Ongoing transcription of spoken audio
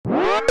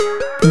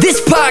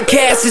This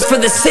podcast is for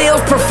the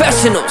sales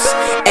professionals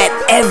at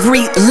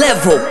every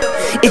level.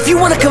 If you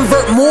want to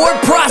convert more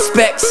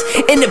prospects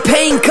into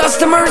paying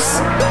customers,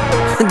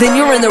 then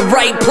you're in the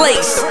right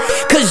place.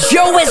 Because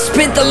Joe has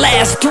spent the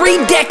last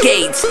 3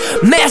 decades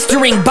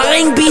mastering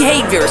buying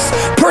behaviors,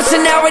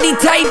 personality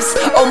types,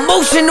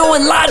 emotional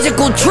and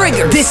logical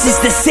triggers. This is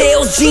the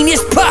Sales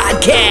Genius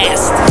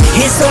Podcast.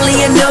 It's only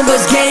a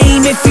numbers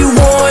game if you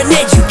want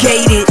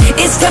educated.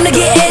 It's time to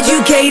get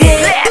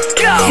educated. Let's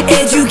go!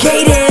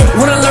 Educated.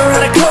 Wanna learn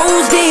how to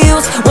close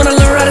deals? Wanna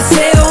learn how to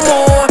sell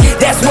more?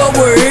 That's what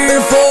we're here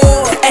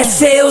for at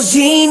Sales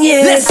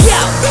Genius. Let's go!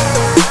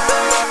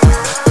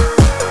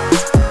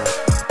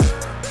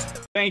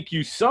 Thank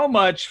you so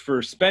much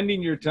for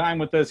spending your time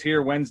with us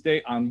here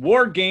Wednesday on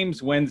War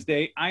Games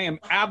Wednesday. I am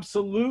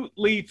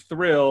absolutely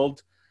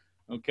thrilled,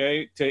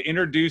 to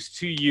introduce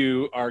to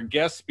you our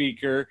guest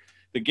speaker.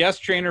 The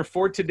guest trainer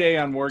for today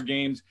on War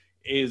Games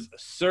is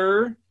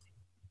Sir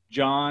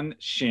John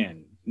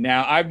Shin.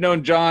 Now, I've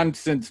known John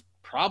since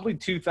probably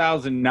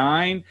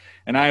 2009,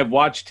 and I have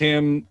watched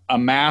him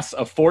amass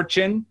a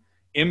fortune,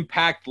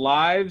 impact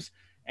lives,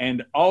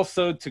 and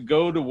also to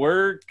go to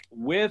work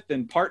with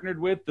and partnered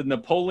with the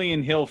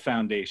Napoleon Hill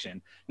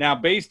Foundation. Now,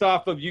 based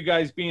off of you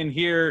guys being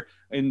here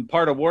in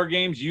part of War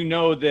Games, you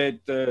know that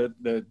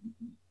the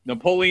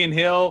Napoleon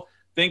Hill,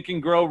 Think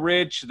and Grow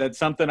Rich, that's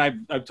something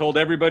I've told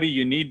everybody.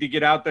 You need to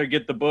get out there,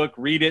 get the book,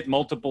 read it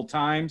multiple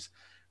times,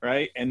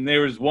 right? And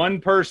there was one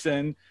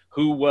person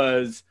who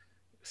was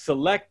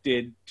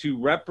selected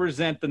to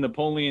represent the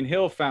Napoleon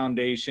Hill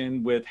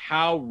Foundation with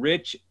How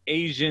Rich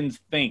Asians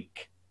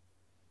Think.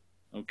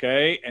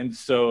 And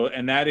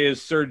that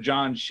is Sir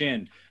John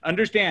Shin.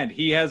 Understand,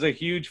 he has a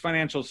huge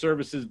financial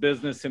services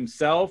business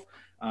himself.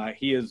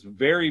 He is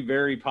very,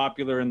 very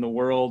popular in the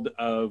world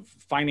of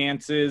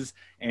finances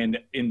and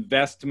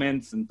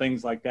investments and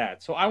things like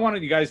that. So I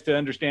wanted you guys to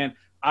understand,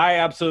 I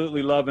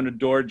absolutely love and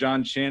adore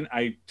John Shin.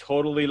 I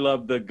totally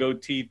love the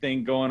goatee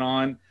thing going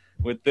on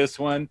with this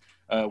one.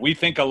 We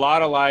think a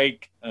lot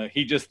alike.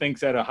 He just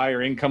thinks at a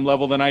higher income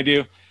level than I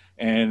do.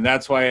 And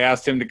that's why I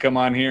asked him to come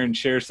on here and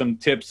share some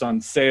tips on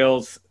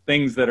sales,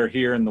 things that are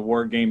here in the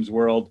War Games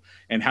world,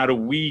 and how do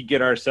we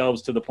get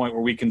ourselves to the point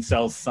where we can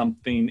sell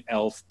something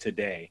else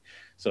today.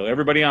 So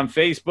everybody on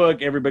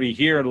Facebook, everybody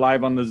here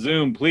live on the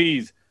Zoom,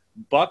 please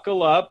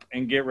buckle up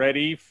and get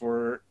ready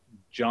for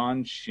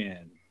John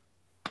Shin.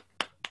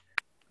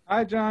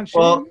 Hi, John Shin.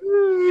 Well,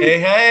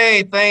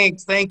 hey,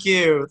 thanks. Thank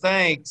you.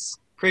 Thanks.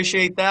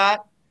 Appreciate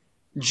that.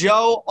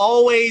 Joe,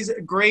 always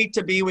great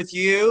to be with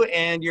you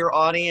and your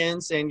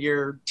audience and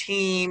your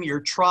team, your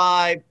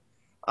tribe.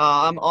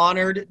 I'm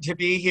honored to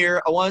be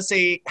here. I want to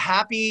say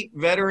happy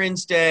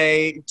Veterans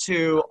Day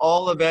to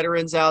all the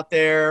veterans out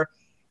there.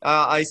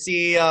 I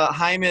see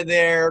Jaime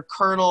there,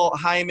 Colonel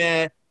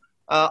Jaime.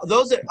 All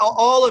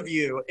of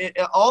you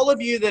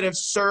that have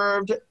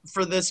served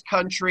for this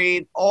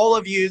country, all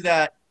of you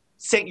that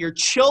sent your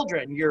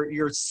children,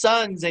 your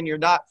sons, and your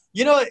not.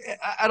 You know,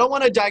 I don't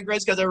want to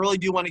digress because I really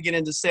do want to get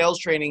into sales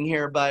training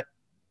here, but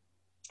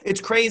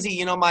it's crazy.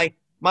 You know, my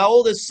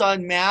oldest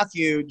son,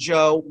 Matthew,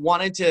 Joe,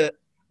 wanted to,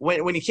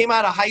 when he came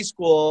out of high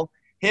school,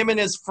 him and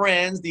his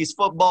friends, these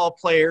football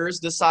players,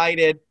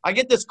 decided, I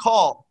get this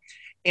call,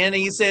 and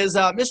he says,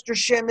 Mr.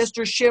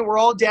 Shin, we're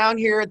all down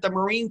here at the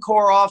Marine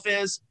Corps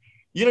office.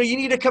 You know, you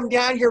need to come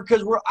down here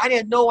because I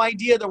had no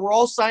idea that we're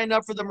all signed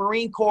up for the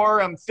Marine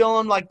Corps. I'm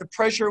feeling like the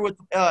pressure with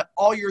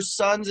all your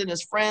sons and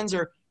his friends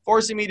are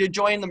forcing me to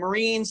join the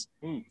Marines.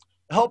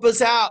 Help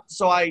us out.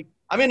 So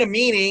I'm in a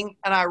meeting,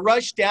 and I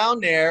rush down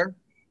there,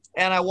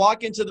 and I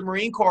walk into the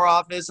Marine Corps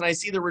office, and I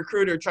see the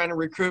recruiter trying to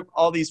recruit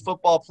all these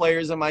football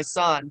players and my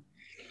son.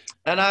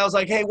 And I was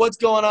like, hey, what's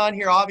going on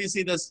here?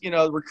 Obviously, this,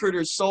 the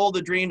recruiter sold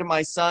the dream to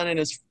my son and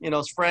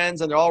his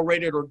friends, and they're all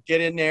ready to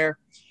get in there.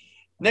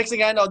 Next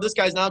thing I know, this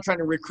guy's now trying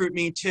to recruit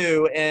me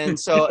too. And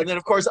so, and then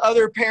of course,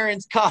 other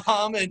parents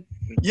come and,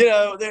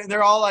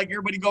 they're all like,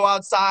 everybody go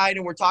outside,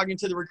 and we're talking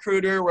to the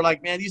recruiter. We're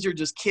like, man, these are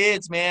just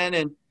kids, man.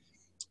 And,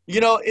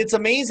 it's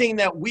amazing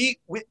that we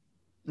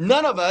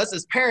none of us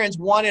as parents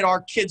wanted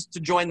our kids to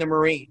join the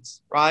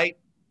Marines, right?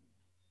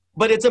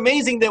 But it's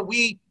amazing that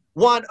we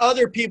want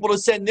other people to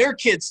send their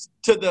kids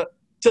to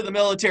the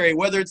military,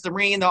 whether it's the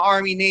Marine, the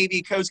Army,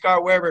 Navy, Coast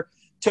Guard, wherever,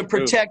 to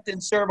protect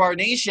and serve our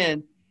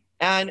nation.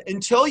 And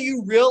until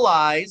you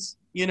realize,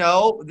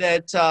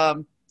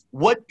 that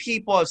what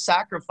people have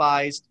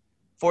sacrificed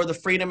for the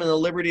freedom and the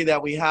liberty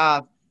that we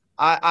have,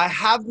 I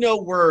have no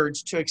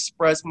words to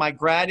express my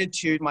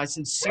gratitude, my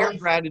sincere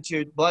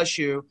gratitude, bless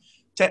you,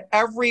 to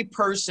every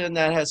person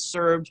that has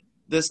served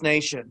this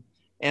nation.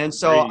 And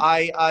so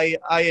I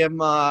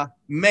am, I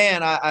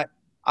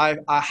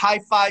high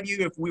five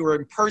you. If we were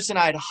in person,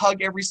 I'd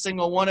hug every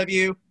single one of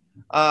you.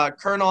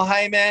 Colonel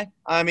Jaime,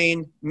 I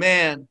mean,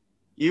 man,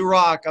 you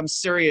rock. I'm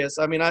serious.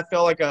 I mean, I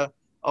feel like a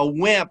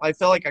wimp. I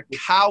feel like a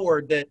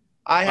coward that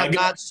I have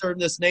not served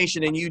this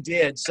nation, and you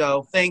did.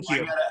 So thank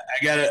you.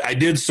 I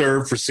did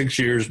serve for 6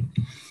 years,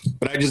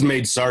 but I just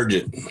made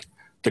sergeant.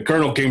 The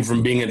colonel came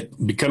from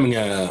becoming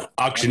an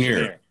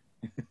auctioneer.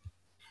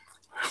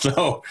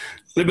 So,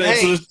 Hey.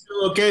 it's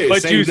still okay.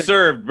 But Same you thing.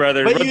 served,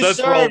 brother. But you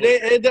Let's roll served.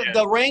 with it. Yeah.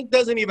 The rank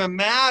doesn't even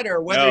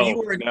matter. Whether No, you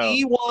were an no.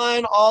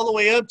 E1 all the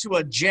way up to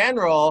a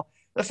general,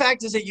 the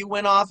fact is that you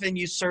went off and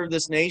you served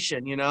this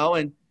nation, you know,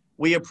 and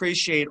we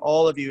appreciate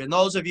all of you. And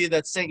those of you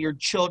that sent your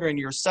children,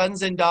 your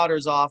sons and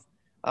daughters off,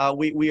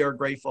 we are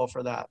grateful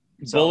for that.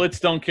 So, Bullets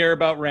don't care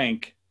about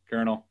rank,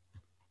 Colonel.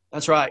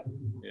 that's right.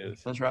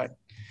 Yes. That's right.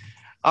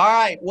 All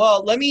right.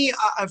 Well, let me,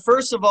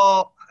 first of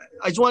all,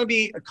 I just want to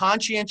be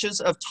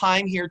conscientious of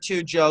time here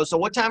too, Joe. So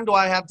what time do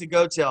I have to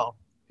go till?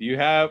 You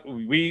have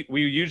we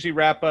usually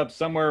wrap up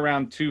somewhere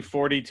around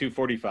 2:40,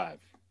 2:45.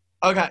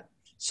 Okay.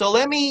 So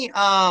let me,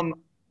 God,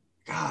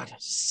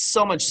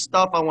 so much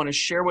stuff I want to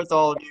share with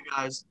all of you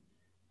guys.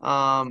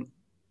 So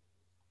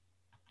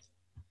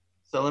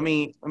let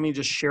me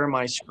just share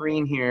my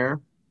screen here.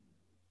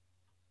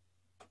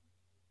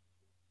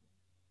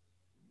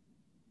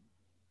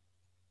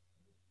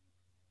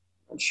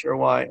 Not sure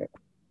why.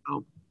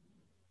 Oh.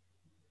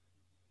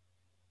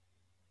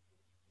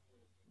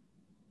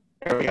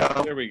 There we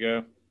go. There we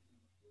go.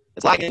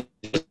 It's lagging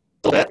just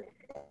a little bit.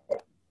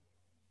 It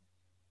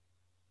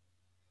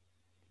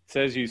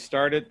says you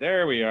started.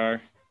 There we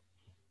are.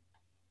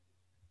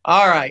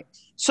 All right.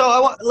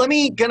 So let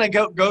me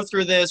go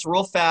through this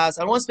real fast.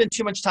 I don't want to spend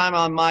too much time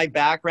on my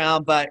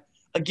background, but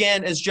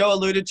again, as Joe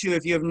alluded to,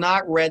 if you have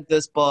not read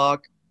this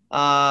book,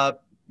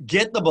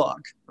 get the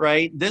book,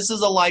 right? This is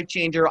a life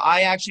changer.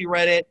 I actually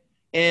read it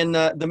in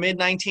the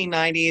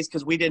mid-1990s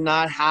because we did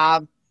not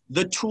have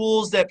the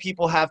tools that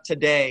people have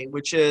today,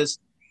 which is,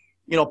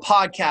 you know,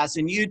 podcasts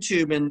and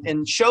YouTube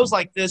and shows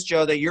like this,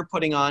 Joe, that you're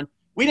putting on.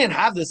 We didn't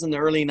have this in the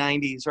early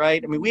 90s,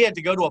 right? I mean, we had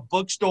to go to a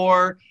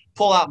bookstore,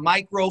 pull out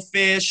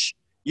microfiche.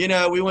 You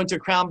know, we went to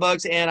Crown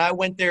Books, and I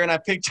went there and I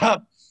picked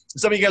up,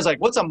 some of you guys are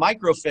like, what's a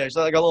microfiche?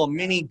 Like a little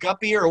mini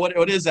guppy, or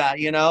what is that,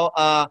 you know?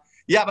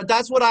 Yeah, but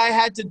that's what I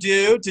had to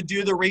do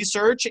the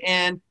research,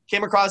 and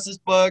came across this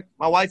book.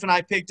 My wife and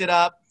I picked it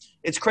up.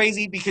 It's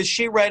crazy because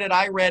she read it,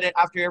 I read it.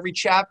 After every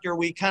chapter,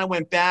 we kind of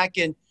went back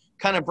and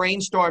kind of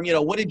brainstormed, you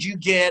know, what did you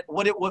get?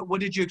 What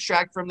did you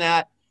extract from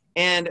that?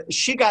 And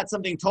she got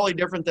something totally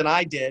different than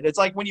I did. It's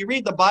like when you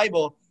read the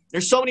Bible,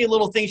 there's so many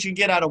little things you can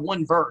get out of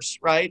one verse,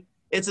 right?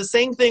 It's the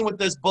same thing with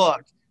this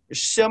book.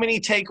 There's so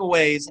many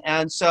takeaways.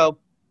 And so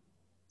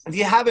if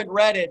you haven't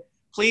read it,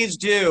 please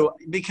do,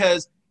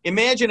 because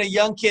imagine a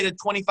young kid at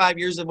 25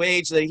 years of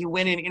age that he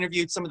went and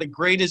interviewed some of the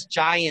greatest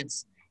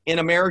giants in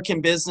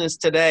American business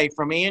today,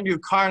 from Andrew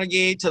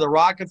Carnegie to the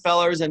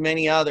Rockefellers and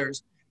many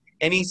others.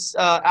 And he's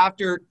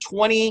after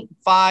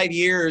 25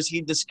 years,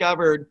 he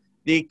discovered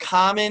the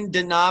common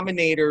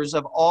denominators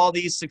of all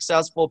these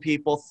successful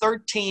people,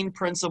 13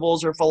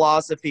 principles or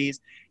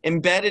philosophies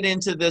embedded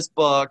into this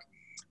book,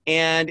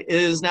 and it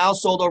is now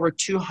sold over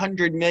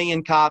 200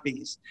 million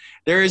copies.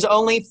 There is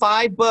only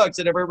 5 books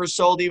that have ever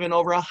sold even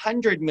over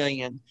 100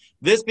 million.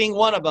 This being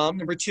one of them.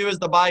 Number 2 is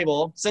the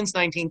Bible, since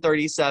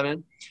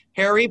 1937,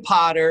 Harry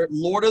Potter,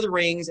 Lord of the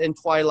Rings, and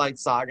Twilight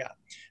Saga.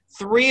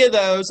 3 of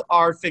those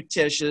are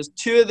fictitious.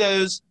 2 of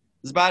those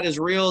is about as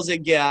real as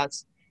it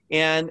gets.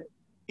 And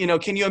you know,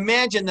 can you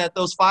imagine that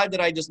those 5 that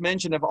I just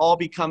mentioned have all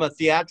become a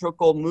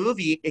theatrical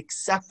movie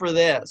except for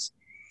this?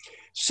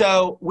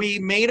 So we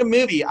made a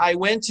movie. I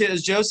went to,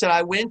 as Joe said,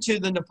 I went to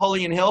the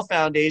Napoleon Hill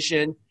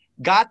Foundation,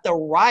 got the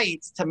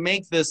rights to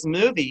make this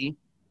movie.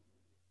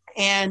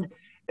 And,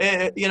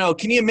 you know,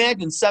 can you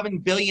imagine 7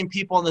 billion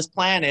people on this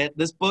planet?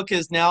 This book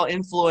has now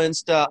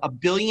influenced 1.5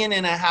 billion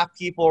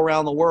people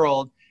around the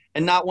world.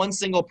 And not one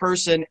single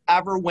person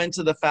ever went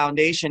to the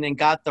foundation and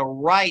got the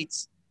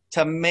rights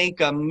to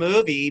make a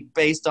movie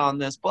based on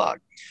this book.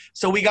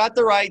 So we got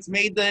the rights,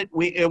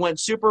 it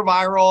went super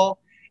viral.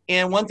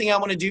 And one thing I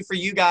want to do for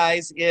you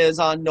guys is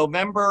on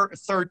November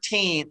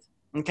 13th,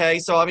 okay?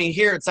 So, I mean,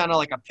 here it sounded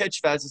like a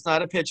pitch fest. It's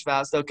not a pitch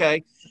fest,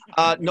 okay?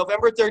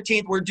 November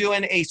 13th, we're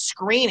doing a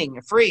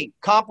screening, free,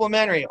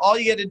 complimentary. All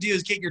you got to do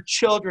is get your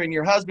children,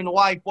 your husband,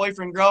 wife,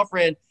 boyfriend,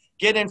 girlfriend,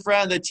 get in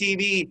front of the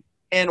TV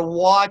and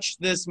watch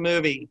this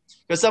movie.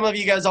 Because some of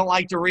you guys don't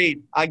like to read.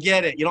 I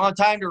get it. You don't have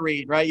time to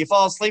read, right? You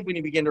fall asleep when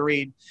you begin to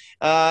read.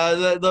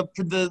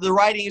 The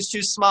writing is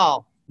too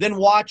small. Then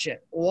watch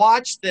it.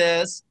 Watch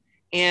this,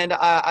 and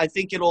I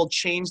think it'll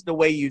change the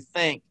way you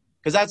think.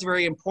 Because that's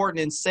very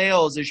important in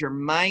sales, is your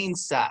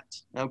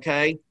mindset,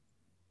 okay?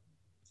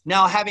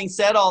 Now, having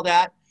said all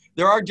that,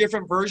 there are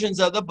different versions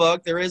of the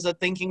book. There is a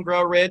Think and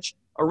Grow Rich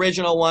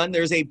original one.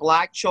 There's a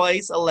Black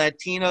choice, a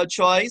Latino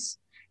choice.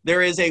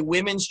 There is a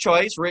women's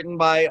choice written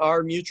by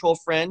our mutual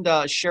friend,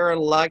 Sharon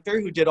Lechter,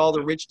 who did all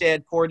the Rich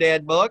Dad, Poor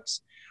Dad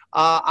books.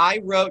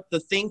 I wrote the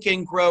Think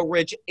and Grow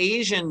Rich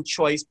Asian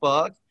choice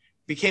book,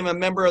 became a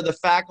member of the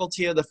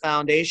faculty of the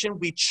foundation.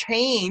 We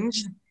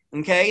changed,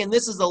 okay, and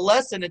this is a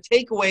lesson, a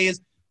takeaway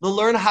is to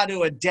learn how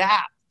to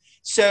adapt.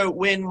 So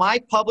when my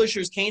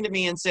publishers came to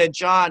me and said,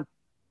 John,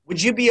 would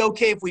you be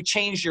okay if we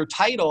changed your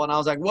title? And I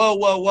was like,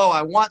 whoa,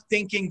 I want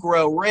Think and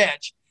Grow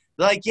Rich.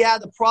 Like, yeah,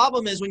 the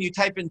problem is when you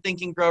type in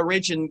Think and Grow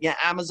Rich in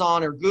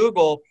Amazon or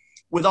Google,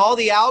 with all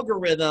the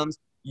algorithms,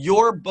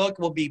 your book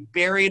will be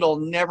buried. It'll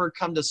never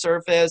come to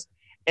surface.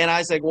 And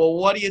I said, well,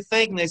 what do you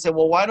think? And they said,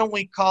 well, why don't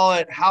we call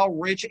it How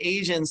Rich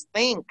Asians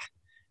Think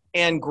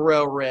and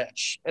Grow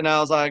Rich? And I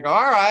was like,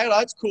 all right,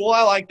 that's cool.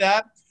 I like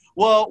that.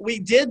 Well, we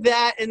did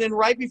that. And then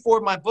right before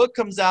my book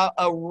comes out,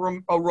 a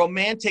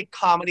romantic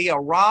comedy, a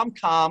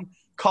rom-com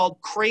called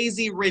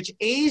Crazy Rich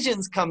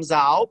Asians comes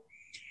out.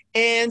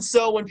 And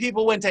so when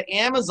people went to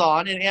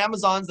Amazon, and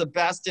Amazon's the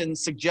best in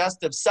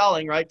suggestive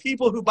selling, right?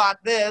 People who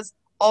bought this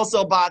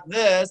also bought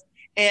this,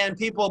 and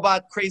people who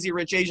bought Crazy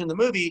Rich Asian, the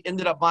movie,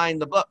 ended up buying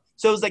the book.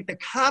 So it was like the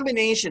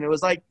combination. It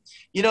was like,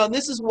 you know, and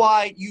this is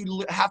why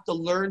you have to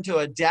learn to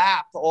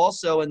adapt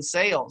also in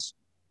sales.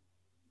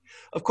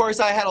 Of course,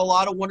 I had a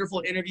lot of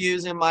wonderful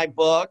interviews in my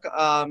book.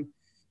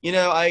 You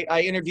know,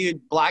 I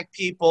interviewed Black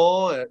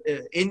people,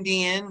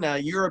 Indian,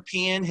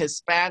 European,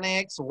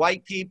 Hispanics,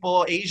 white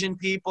people, Asian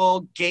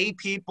people, gay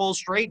people,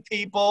 straight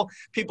people,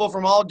 people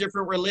from all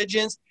different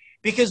religions.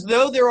 Because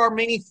though there are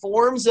many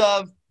forms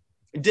of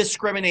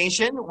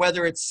discrimination,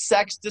 whether it's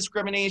sex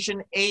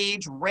discrimination,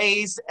 age,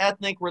 race,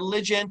 ethnic,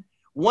 religion,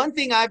 one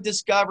thing I've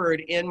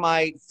discovered in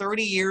my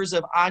 30 years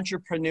of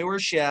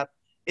entrepreneurship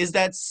is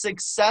that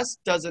success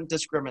doesn't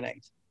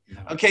discriminate.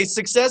 Okay,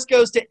 success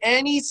goes to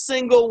any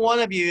single one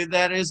of you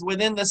that is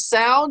within the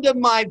sound of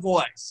my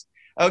voice,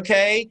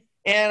 okay?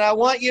 And I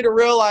want you to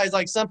realize,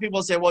 like some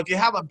people say, well, if you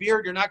have a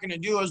beard, you're not going to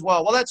do as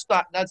well. Well, that's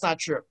not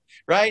true,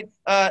 right?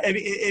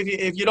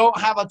 If you don't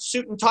have a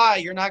suit and tie,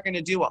 you're not going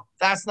to do well.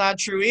 That's not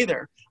true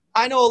either.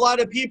 I know a lot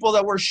of people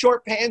that wear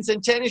short pants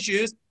and tennis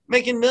shoes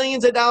making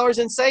millions of dollars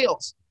in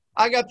sales.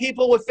 I got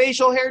people with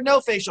facial hair, no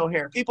facial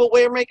hair. People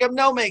wear makeup,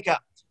 no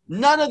makeup.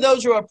 None of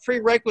those are a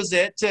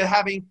prerequisite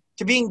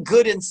to being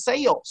good in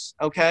sales,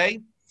 okay?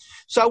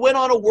 So I went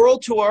on a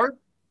world tour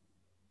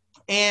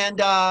and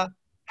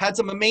had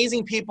some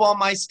amazing people on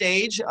my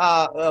stage,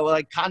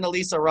 like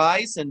Condoleezza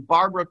Rice and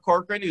Barbara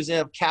Corcoran, who's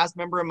a cast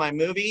member in my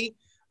movie,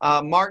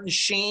 Martin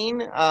Sheen,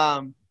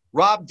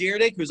 Rob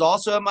Dyrdek, who's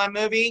also in my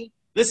movie.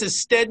 This is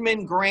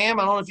Stedman Graham.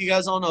 I don't know if you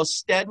guys all know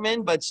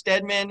Stedman, but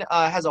Stedman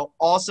has an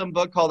awesome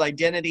book called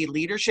Identity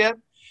Leadership.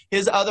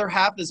 His other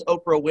half is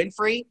Oprah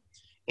Winfrey.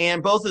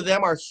 And both of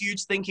them are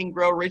huge Think and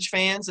Grow Rich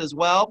fans as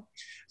well.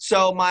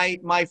 So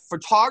my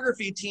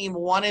photography team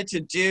wanted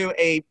to do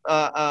a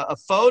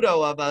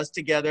photo of us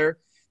together.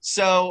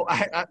 So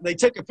they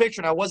took a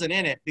picture and I wasn't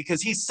in it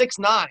because he's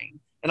 6'9"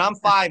 and I'm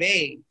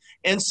 5'8".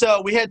 And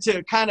so we had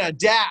to kind of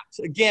adapt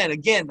again,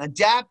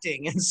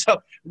 adapting. And so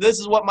this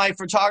is what my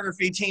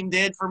photography team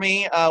did for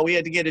me. We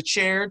had to get a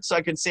chair so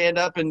I could stand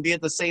up and be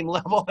at the same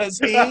level as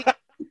he.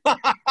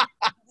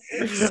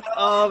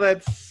 Oh,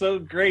 that's so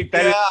great.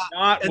 That is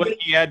not what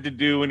he had to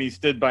do when he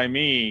stood by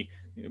me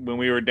when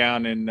we were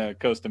down in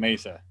Costa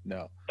Mesa.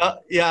 No.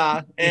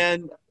 Yeah.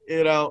 And,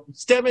 you know,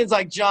 Stedman's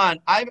like, John,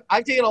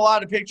 I've taken a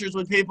lot of pictures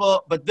with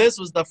people, but this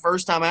was the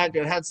first time I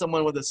had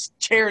someone with a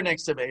chair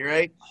next to me,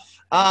 right?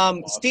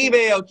 Awesome. Steve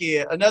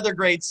Aoki, another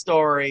great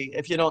story,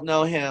 if you don't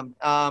know him.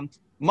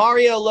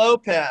 Mario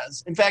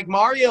Lopez. In fact,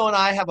 Mario and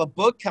I have a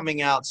book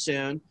coming out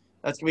soon.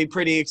 That's going to be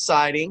pretty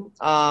exciting.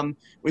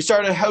 We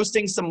started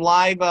hosting some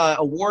live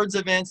awards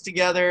events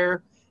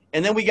together,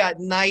 and then we got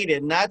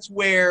knighted, and that's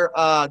where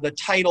the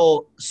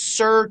title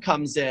Sir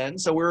comes in.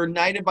 So we were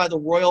knighted by the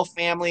royal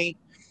family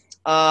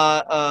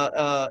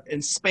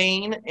in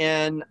Spain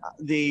and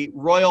the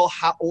Royal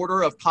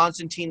Order of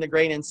Constantine the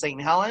Great in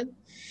St. Helen.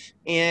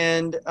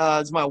 And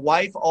it's my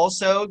wife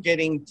also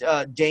getting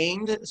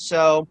damed.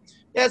 So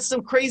that's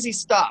some crazy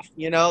stuff,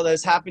 you know,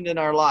 that's happened in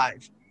our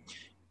life.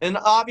 And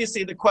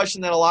obviously the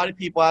question that a lot of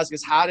people ask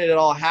is, how did it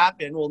all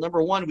happen? Well,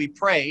 number one, we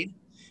prayed.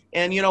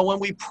 And, you know, when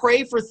we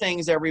pray for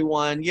things,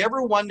 everyone, you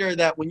ever wonder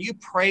that when you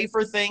pray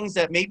for things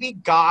that maybe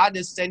God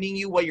is sending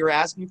you what you're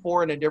asking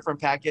for in a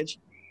different package?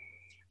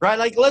 Right?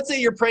 Like, let's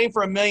say you're praying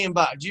for $1 million.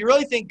 Do you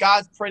really think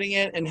God's putting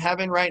it in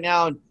heaven right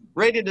now and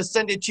ready to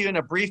send it to you in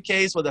a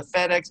briefcase with a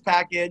FedEx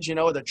package, you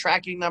know, with a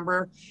tracking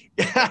number?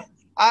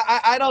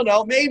 I don't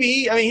know.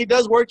 Maybe. I mean, he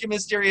does work in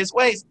mysterious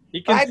ways.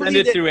 He can send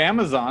it through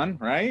Amazon,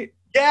 right?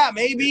 Yeah,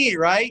 maybe,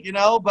 right? You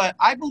know, but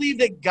I believe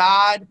that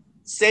God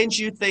sends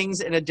you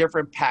things in a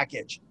different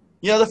package.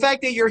 You know, the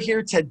fact that you're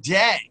here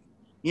today,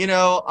 you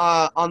know,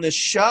 on this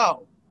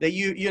show, that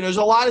you know, there's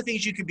a lot of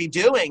things you could be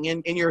doing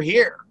and you're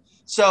here.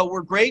 So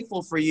we're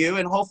grateful for you,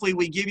 and hopefully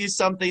we give you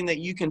something that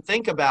you can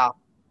think about.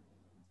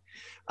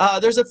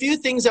 There's a few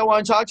things I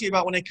want to talk to you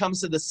about when it comes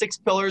to the 6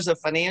 pillars of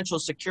financial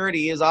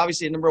security. Is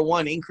obviously number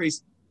one,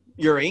 increase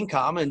your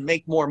income and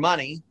make more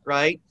money,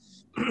 right?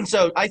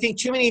 So I think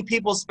too many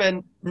people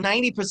spend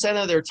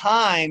 90% of their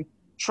time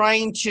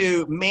trying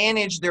to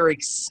manage their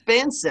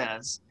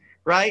expenses,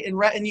 right?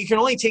 And you can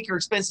only take your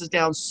expenses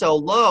down so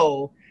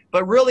low,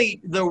 but really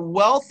the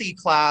wealthy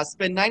class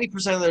spend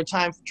 90% of their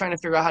time trying to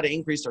figure out how to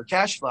increase their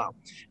cash flow.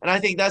 And I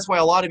think that's why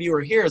a lot of you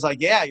are here is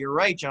like, yeah, you're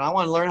right, John. I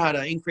want to learn how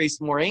to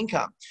increase more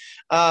income.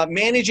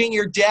 Managing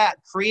your debt,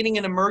 creating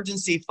an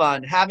emergency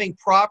fund, having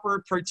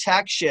proper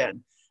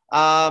protection,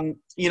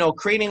 you know,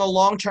 creating a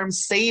long-term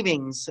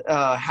savings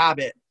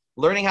habit,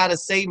 learning how to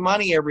save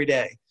money every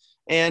day,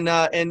 and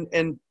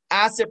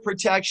asset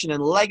protection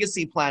and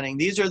legacy planning.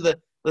 These are the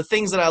the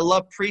things that I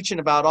love preaching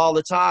about all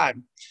the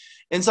time.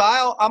 And so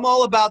I'm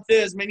all about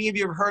this. Many of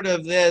you have heard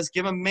of this.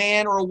 Give a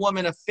man or a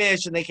woman a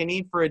fish and they can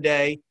eat for a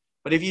day.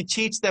 But if you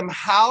teach them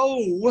how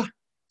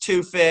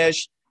to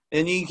fish,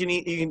 then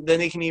then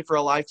they can eat for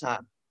a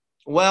lifetime.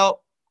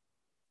 Well,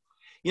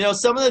 you know,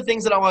 some of the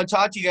things that I want to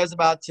talk to you guys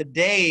about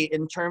today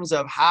in terms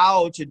of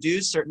how to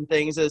do certain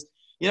things is,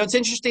 you know, it's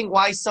interesting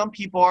why some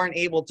people aren't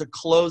able to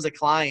close a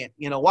client.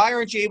 You know, why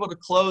aren't you able to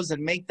close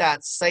and make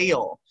that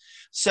sale?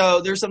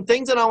 So there's some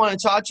things that I want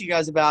to talk to you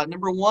guys about.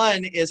 Number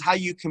one is how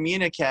you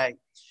communicate.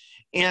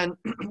 And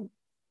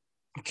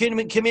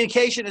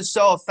communication is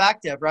so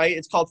effective, right?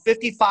 It's called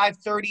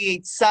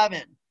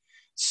 55-38-7.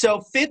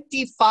 So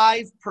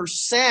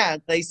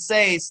 55%, they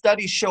say,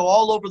 studies show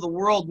all over the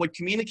world, what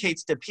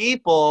communicates to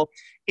people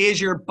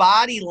is your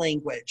body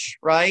language,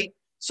 right?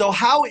 So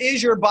how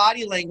is your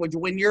body language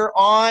when you're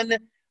on,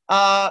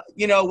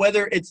 you know,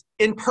 whether it's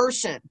in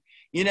person,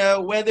 you know,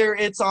 whether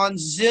it's on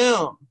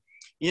Zoom,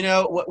 you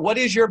know, what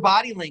is your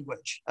body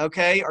language,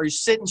 okay? Are you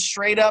sitting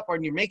straight up? Are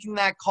you making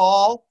that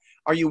call?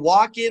 Are you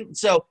walking?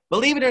 So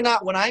believe it or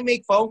not, when I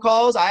make phone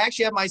calls, I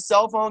actually have my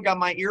cell phone, got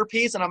my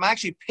earpiece, and I'm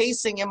actually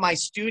pacing in my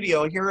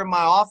studio here in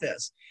my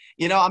office.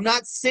 You know, I'm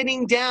not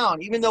sitting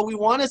down. Even though we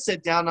want to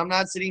sit down, I'm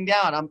not sitting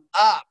down. I'm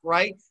up,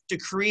 right, to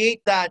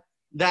create that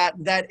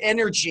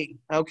energy,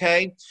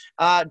 okay?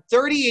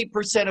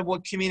 38% of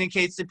what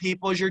communicates to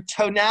people is your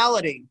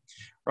tonality,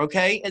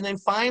 okay? And then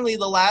finally,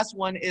 the last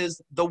one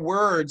is the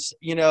words,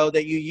 you know,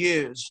 that you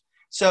use.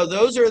 So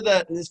those are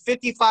the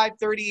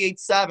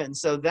 55-38-7.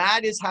 So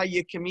that is how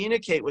you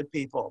communicate with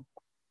people.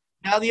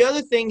 Now, the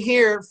other thing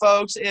here,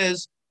 folks,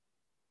 is,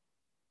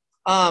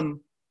 let's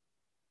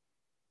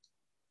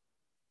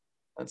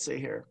see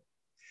here.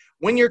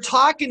 When you're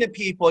talking to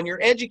people and you're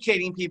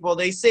educating people,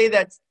 they say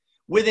that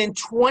within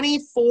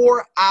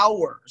 24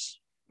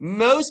 hours,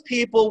 most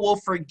people will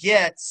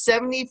forget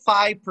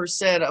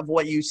 75% of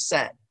what you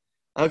said.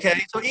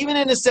 Okay, so even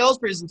in a sales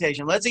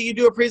presentation, let's say you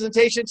do a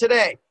presentation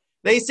today,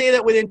 they say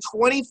that within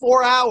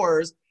 24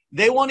 hours,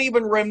 they won't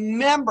even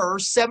remember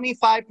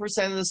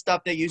 75% of the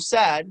stuff that you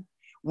said.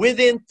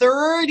 Within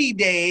 30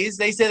 days,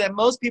 they say that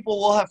most people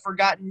will have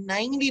forgotten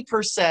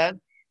 90%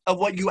 of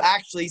what you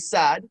actually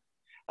said,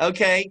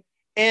 okay?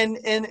 And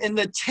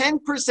the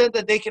 10%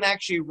 that they can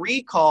actually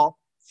recall,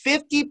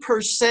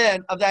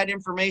 50% of that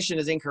information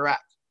is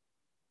incorrect.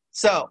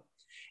 So,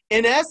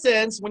 in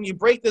essence, when you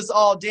break this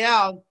all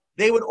down,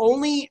 they would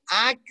only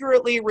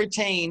accurately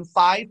retain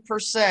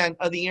 5%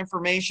 of the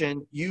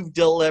information you've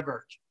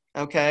delivered,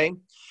 okay?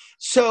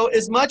 So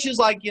as much as,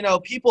 like, you know,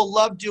 people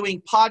love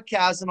doing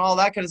podcasts and all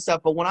that kind of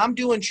stuff, but when I'm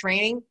doing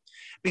training,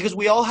 because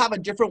we all have a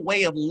different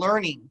way of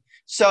learning.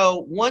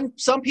 So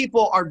some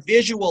people are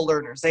visual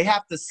learners. They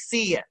have to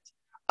see it.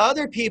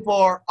 Other people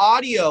are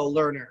audio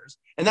learners,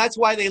 and that's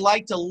why they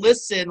like to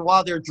listen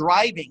while they're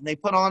driving. They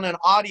put on an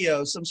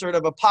audio, some sort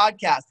of a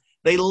podcast.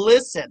 They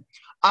listen.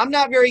 I'm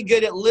not very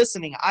good at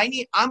listening.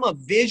 I'm a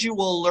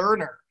visual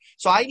learner.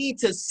 So I need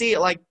to see it.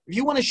 Like, if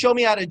you want to show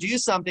me how to do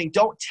something,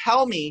 don't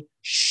tell me,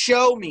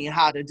 show me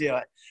how to do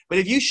it. But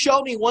if you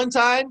show me one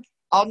time,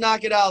 I'll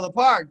knock it out of the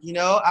park, you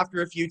know,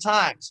 after a few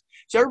times.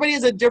 So everybody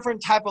has a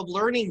different type of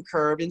learning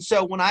curve. And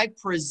so when I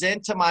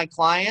present to my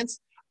clients,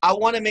 I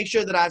want to make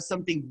sure that I have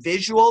something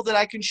visual that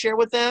I can share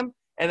with them.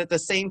 And at the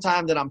same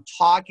time that I'm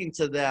talking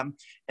to them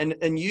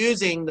and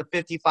using the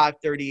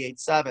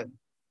 55-38-7.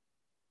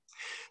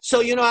 So,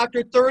 you know,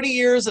 after 30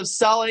 years of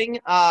selling,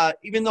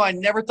 even though I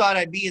never thought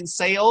I'd be in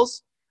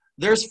sales,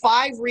 there's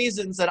 5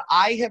 reasons that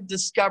I have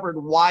discovered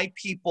why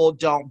people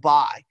don't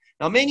buy.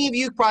 Now, many of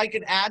you probably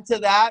could add to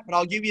that, but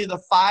I'll give you the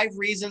 5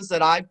 reasons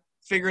that I've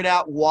figured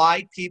out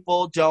why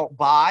people don't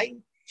buy.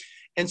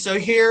 And so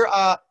here,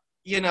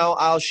 you know,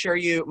 I'll share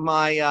you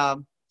my,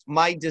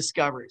 my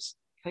discoveries.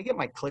 Can I get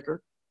my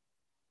clicker?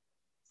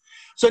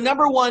 So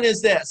number 1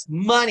 is this,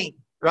 money,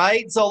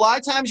 right? So a lot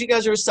of times you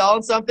guys are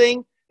selling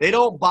something, they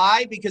don't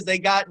buy because they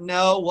got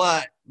no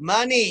what?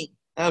 Money,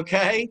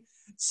 okay?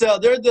 So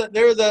they're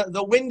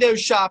the window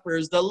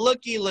shoppers, the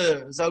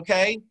looky-loos,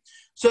 okay?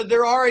 So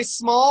there are a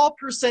small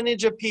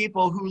percentage of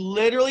people who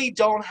literally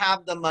don't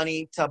have the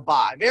money to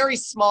buy. Very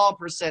small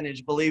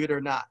percentage, believe it or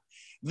not.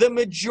 The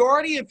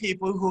majority of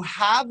people who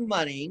have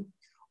money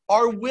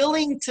are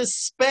willing to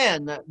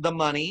spend the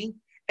money,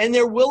 and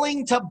they're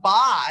willing to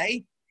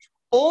buy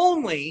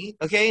only,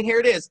 okay, and here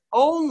it is,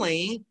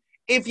 only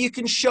if you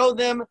can show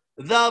them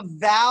the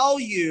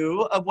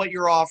value of what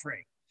you're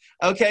offering.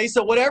 Okay,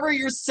 so whatever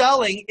you're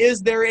selling,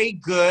 is there a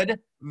good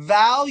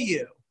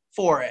value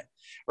for it,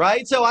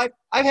 right? So I've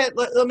had,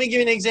 let me give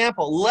you an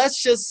example.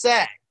 Let's just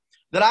say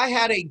that I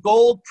had a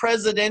gold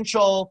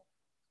presidential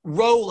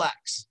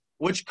Rolex,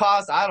 which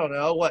cost, I don't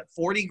know, what,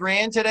 40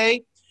 grand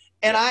today?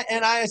 And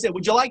I said,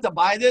 would you like to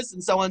buy this?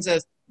 And someone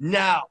says,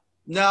 no,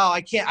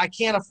 I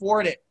can't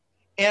afford it.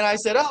 And I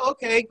said, oh,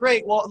 okay,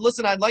 great. Well,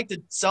 listen, I'd like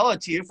to sell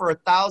it to you for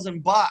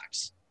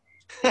 $1,000.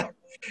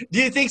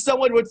 Do you think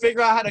someone would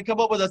figure out how to come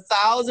up with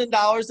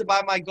 $1,000 to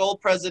buy my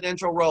gold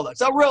presidential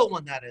Rolex? A real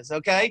one, that is,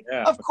 okay?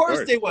 Yeah, of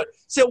course they would.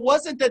 So it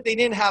wasn't that they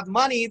didn't have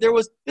money.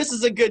 This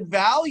is a good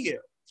value,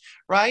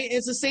 right?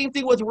 It's the same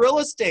thing with real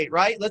estate,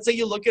 right? Let's say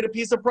you look at a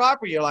piece of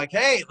property. You're like,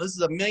 hey, this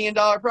is $1 million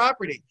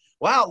property.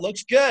 Wow, it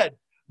looks good.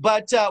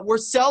 But we're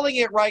selling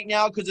it right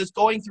now because it's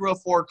going through a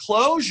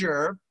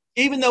foreclosure.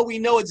 Even though we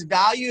know it's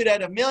valued at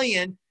 $1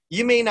 million,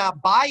 you may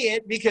not buy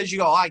it because you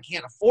go, oh, I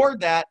can't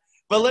afford that.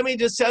 But let me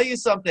just tell you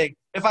something.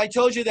 If I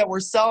told you that we're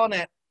selling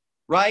it,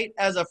 right,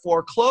 as a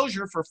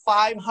foreclosure for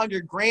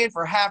 $500,000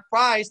 for half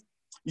price,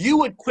 you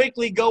would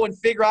quickly go and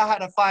figure out how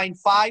to find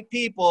 5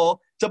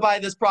 people to buy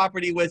this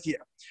property with you,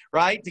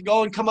 right? To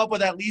go and come up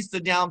with at least the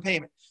down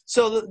payment.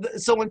 So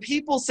when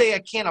people say I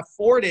can't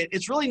afford it,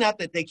 it's really not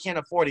that they can't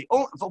afford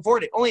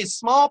it. Only a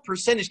small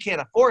percentage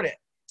can't afford it,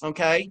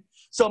 okay?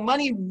 So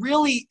money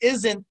really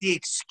isn't the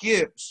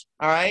excuse,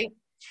 all right?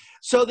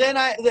 So then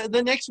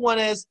the next one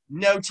is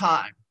no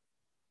time.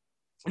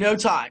 No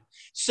time.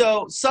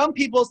 So some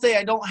people say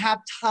I don't have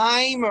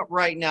time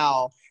right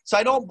now. So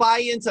I don't buy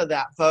into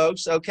that,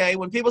 folks, okay?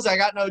 When people say I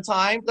got no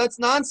time, that's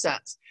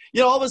nonsense.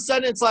 You know, all of a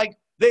sudden it's like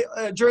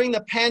during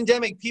the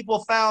pandemic,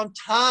 people found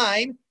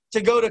time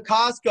to go to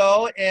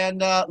Costco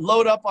and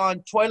load up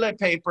on toilet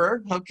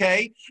paper,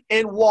 okay,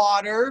 and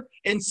water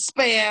and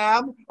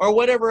Spam or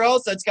whatever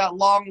else that's got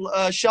long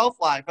shelf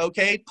life,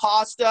 okay,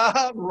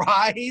 pasta,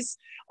 rice.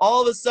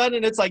 All of a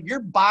sudden, it's like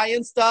you're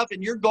buying stuff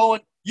and you've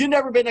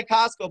never been to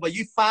Costco, but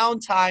you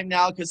found time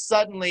now because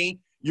suddenly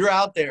you're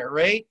out there,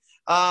 right?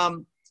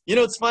 You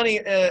know, it's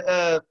funny,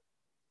 well,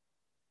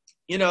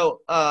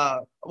 I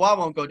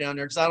won't go down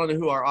there because I don't know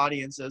who our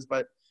audience is,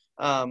 but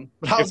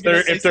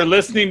if they're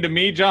listening to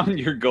me, John,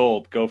 you're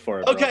gold. Go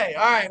for it. Okay.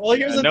 All right. Well,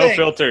 here's the thing. No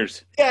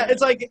filters. Yeah.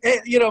 It's like,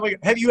 you know,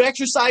 have you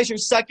exercised your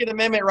Second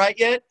Amendment right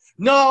yet?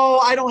 No,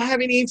 I don't have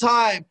any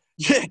time.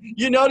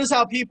 You notice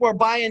how people are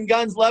buying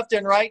guns left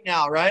and right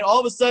now, right? All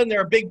of a sudden,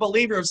 they're a big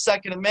believer of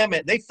Second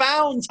Amendment. They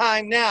found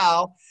time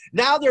now.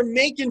 Now they're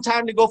making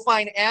time to go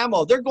find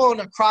ammo. They're going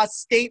across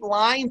state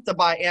lines to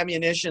buy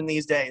ammunition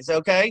these days,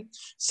 okay?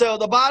 So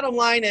the bottom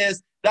line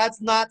is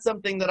that's not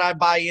something that I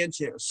buy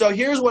into. So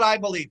here's what I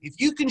believe. If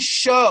you can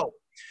show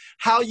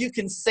how you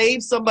can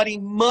save somebody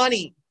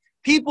money,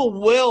 people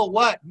will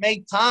what?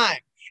 Make time.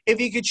 If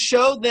you could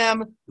show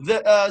them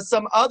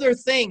some other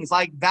things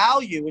like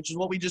value, which is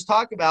what we just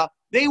talked about,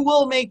 they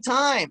will make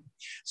time.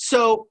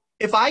 So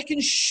if I can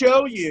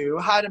show you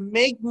how to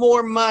make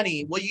more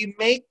money, will you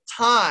make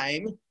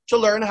time to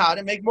learn how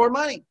to make more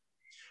money?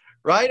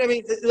 Right? I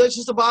mean, that's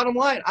just the bottom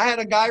line. I had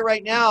a guy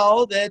right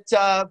now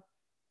that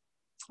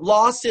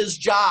lost his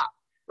job,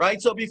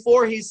 right? So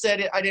before he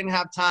said I didn't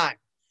have time.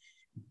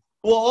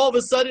 Well, all of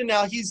a sudden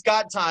now he's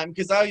got time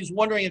because I was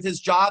wondering if his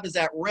job is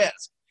at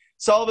risk.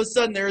 So all of a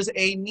sudden there's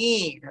a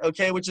need,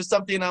 okay, which is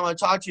something I'm going to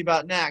talk to you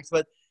about next.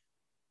 But,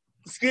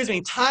 excuse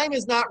me, time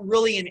is not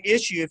really an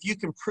issue if you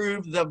can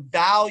prove the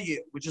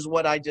value, which is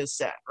what I just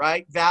said,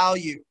 right?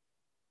 Value.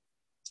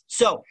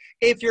 So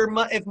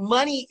if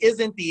money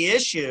isn't the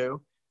issue,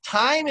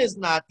 time is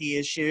not the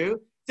issue,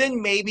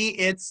 then maybe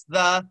it's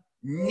the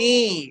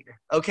need,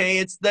 okay?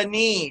 It's the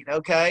need,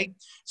 okay?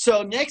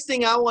 So next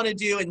thing I want to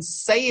do in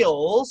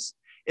sales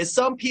is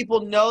some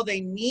people know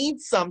they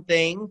need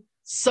something,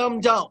 some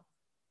don't.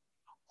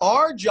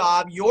 Our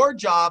job, your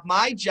job,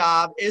 my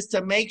job is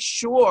to make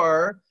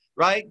sure,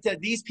 right,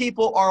 that these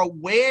people are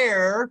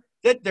aware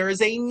that there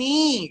is a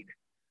need,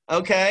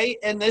 okay?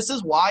 And this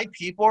is why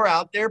people are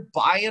out there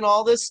buying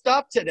all this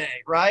stuff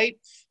today, right?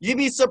 You'd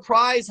be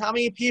surprised how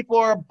many people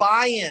are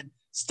buying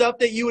stuff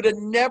that you would have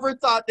never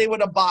thought they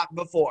would have bought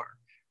before,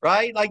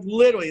 right? Like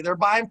literally, they're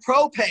buying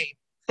propane.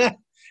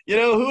 You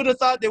know, who would have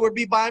thought they would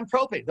be buying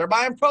propane? They're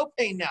buying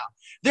propane now.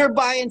 They're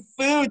buying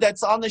food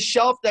that's on the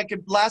shelf that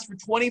could last for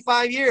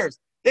 25 years.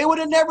 They would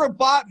have never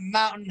bought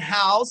Mountain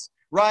House,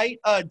 right?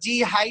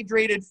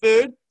 Dehydrated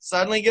food.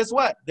 Suddenly, guess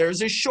what?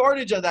 There's a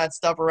shortage of that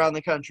stuff around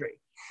the country.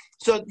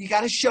 So you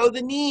got to show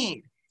the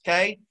need,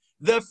 okay?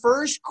 The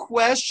first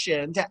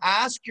question to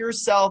ask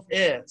yourself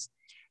is,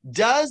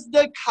 does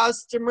the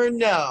customer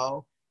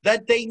know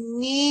that they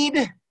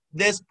need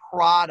this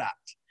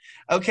product?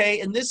 Okay,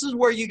 and this is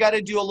where you got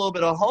to do a little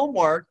bit of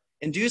homework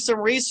and do some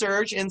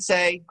research and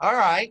say, all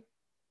right,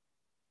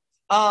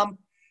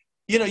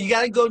 you know, you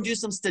got to go and do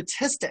some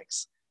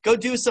statistics. Go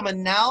do some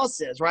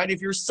analysis, right?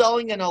 If you're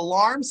selling an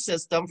alarm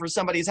system for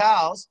somebody's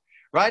house,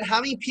 right? How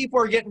many people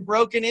are getting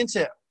broken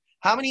into?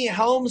 How many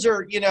homes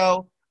are, you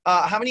know,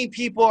 how many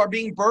people are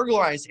being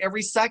burglarized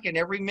every second,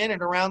 every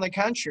minute around the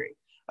country?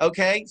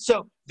 Okay,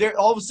 so there,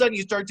 all of a sudden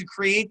you start to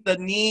create the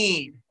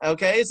need.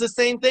 Okay, it's the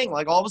same thing.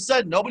 Like all of a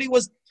sudden, a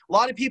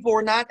lot of people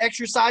were not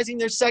exercising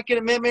their Second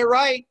Amendment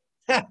right.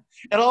 And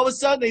all of a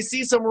sudden they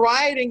see some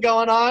rioting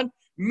going on.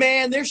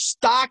 Man, they're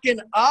stocking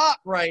up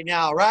right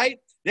now, right?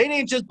 They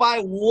didn't just buy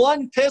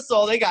one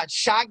pistol. They got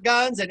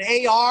shotguns and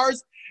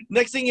ARs.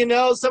 Next thing you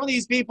know, some of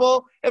these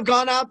people have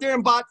gone out there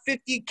and bought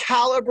 50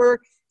 caliber,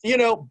 you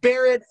know,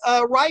 Barrett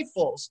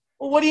rifles.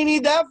 Well, what do you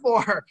need that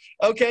for?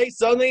 Okay,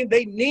 so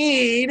they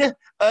need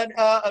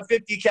a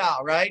 50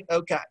 cal, right?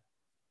 Okay.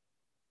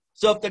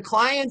 So if the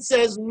client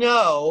says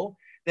no,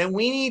 then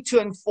we need to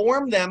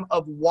inform them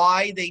of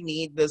why they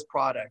need this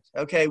product.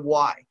 Okay,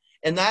 why?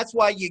 And that's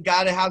why you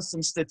got to have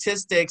some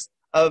statistics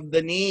of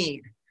the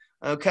need.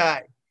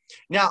 Okay.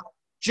 Now,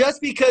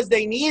 just because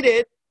they need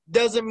it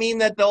doesn't mean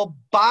that they'll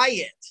buy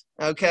it.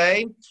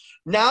 Okay.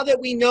 Now that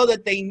we know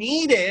that they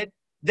need it,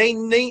 they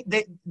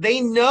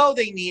know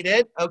they need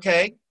it.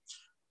 Okay.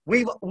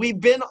 We've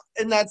been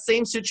in that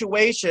same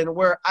situation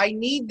where I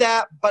need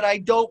that, but I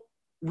don't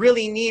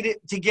really need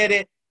it to get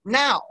it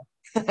now.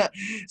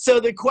 So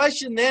the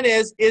question then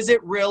is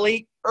it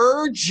really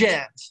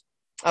urgent?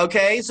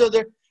 Okay, so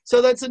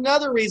that's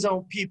another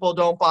reason people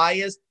don't buy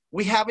is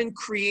we haven't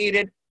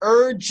created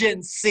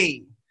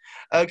urgency.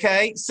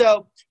 Okay,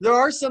 so there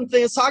are some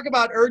things, talk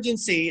about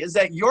urgency, is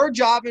that your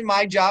job and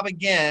my job,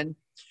 again,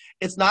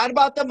 it's not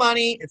about the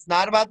money, it's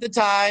not about the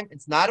time,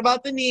 it's not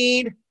about the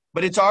need,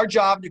 but it's our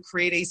job to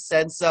create a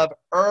sense of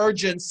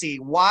urgency,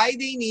 why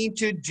they need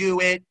to do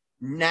it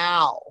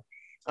now.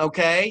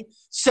 Okay,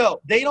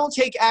 so they don't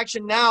take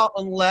action now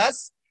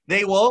unless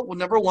they will, well,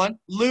 number one,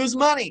 lose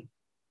money.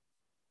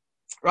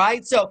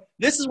 Right? So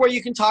this is where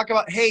you can talk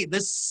about, hey,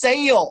 the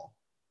sale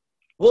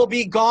will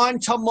be gone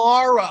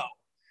tomorrow.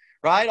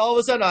 Right? All of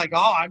a sudden, like,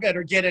 oh, I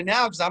better get it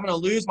now because I'm going to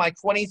lose my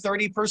 20,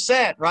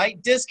 30%,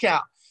 right?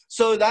 Discount.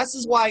 So this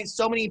is why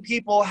so many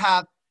people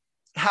have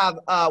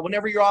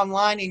whenever you're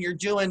online and you're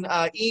doing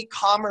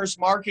e-commerce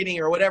marketing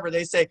or whatever,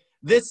 they say,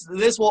 this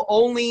will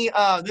only,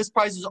 this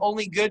price is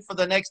only good for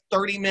the next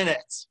 30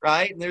 minutes,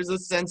 right? And there's a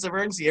sense of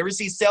urgency. You ever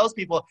see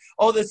salespeople,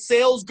 oh, the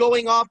sale's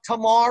going off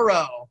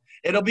tomorrow.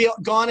 It'll be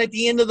gone at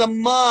the end of the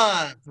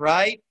month,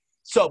 right?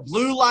 So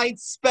blue light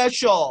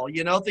special,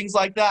 you know, things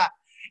like that.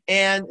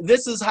 And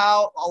this is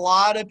how a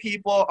lot of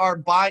people are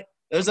buying.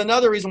 There's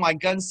another reason why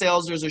gun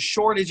sales, there's a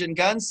shortage in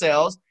gun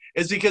sales,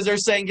 is because they're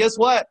saying, guess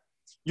what?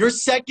 Your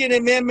Second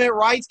Amendment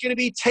right's going to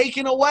be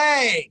taken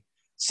away.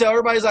 So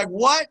everybody's like,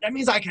 what? That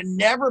means I can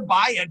never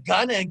buy a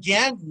gun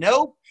again?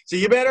 Nope. So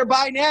you better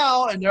buy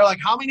now. And they're like,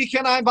 how many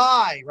can I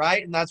buy?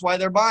 Right? And that's why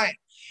they're buying.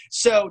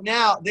 So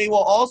now they will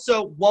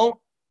also won't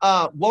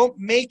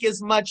make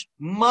as much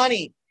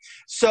money.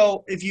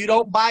 So if you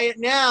don't buy it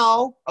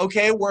now,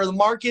 okay, where the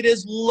market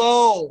is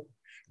low,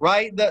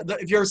 right?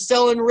 If you're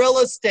selling real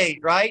estate,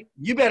 right,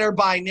 you better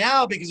buy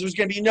now because there's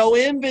going to be no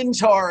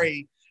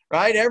inventory,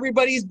 right?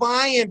 Everybody's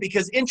buying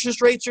because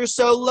interest rates are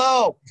so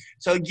low.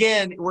 So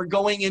again, we're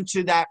going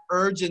into that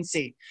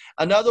urgency.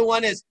 Another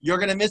one is you're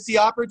going to miss the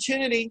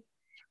opportunity,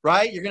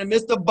 right? You're going to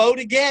miss the boat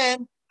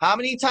again. How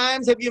many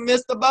times have you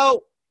missed the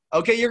boat?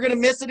 Okay, you're going to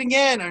miss it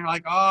again. And you're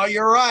like, oh,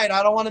 you're right.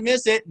 I don't want to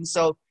miss it. And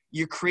so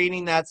you're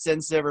creating that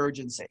sense of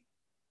urgency.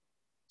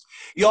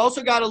 You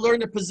also got to learn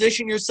to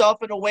position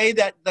yourself in a way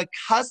that the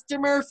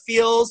customer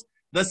feels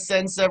the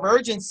sense of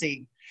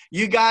urgency.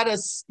 You got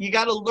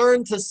to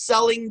learn to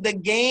selling the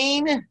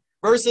gain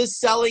versus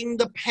selling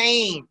the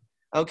pain,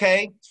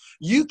 okay?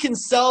 You can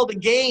sell the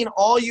gain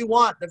all you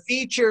want, the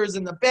features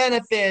and the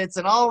benefits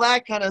and all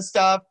that kind of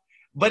stuff,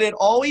 but it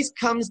always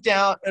comes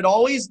down, it's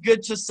always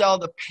good to sell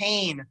the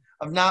pain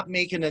of not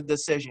making a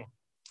decision,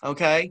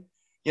 okay?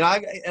 You know,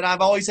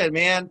 I've always said,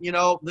 man, you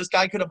know, this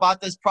guy could have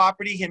bought this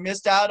property, he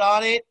missed out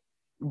on it,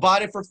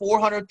 bought it for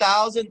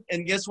 $400,000,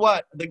 and guess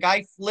what? The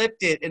guy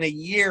flipped it in a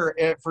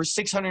year for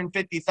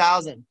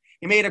 $650,000.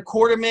 He made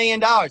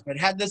 $250,000, but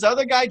had this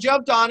other guy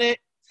jumped on it,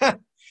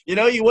 you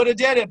know, you would have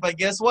did it. But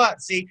guess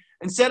what? See,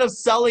 instead of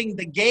selling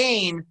the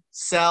gain,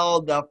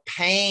 sell the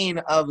pain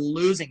of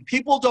losing.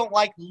 People don't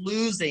like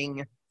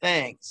losing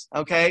things.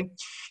 Okay,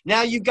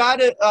 now you've got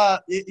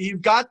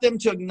them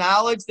to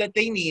acknowledge that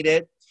they need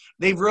it.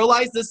 They've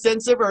realized the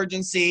sense of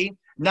urgency.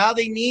 Now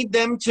they need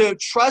them to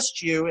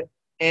trust you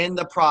in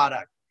the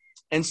product.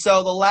 And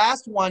so the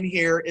last one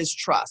here is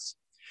trust.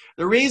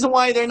 The reason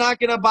why they're not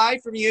going to buy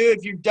from you,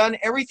 if you've done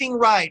everything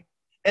right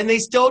and they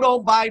still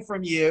don't buy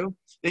from you,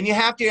 then you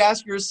have to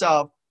ask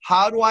yourself,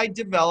 how do I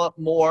develop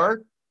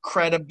more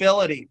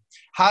credibility?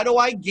 How do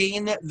I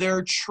gain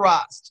their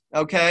trust?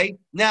 Okay,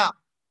 now,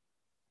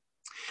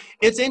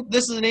 this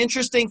is an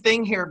interesting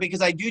thing here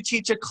because I do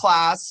teach a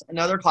class,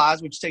 another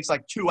class, which takes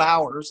like 2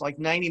 hours, like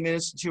 90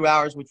 minutes to 2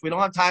 hours, which we don't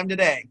have time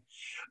today.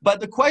 But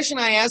the question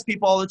I ask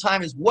people all the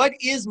time is, what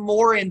is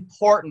more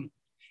important?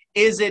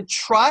 Is it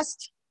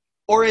trust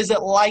or is it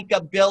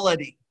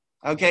likability?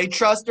 Okay,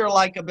 trust or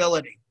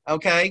likability,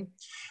 okay?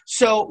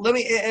 So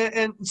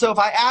so if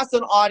I ask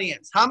an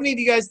audience, how many of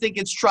you guys think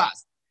it's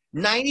trust?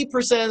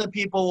 90% of the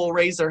people will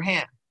raise their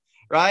hand,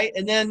 right?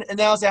 And then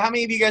I'll say, how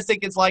many of you guys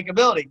think it's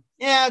likability?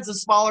 Yeah, it's a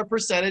smaller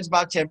percentage,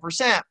 about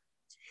 10%.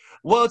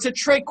 Well, it's a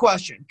trick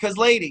question because,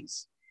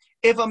 ladies,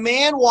 if a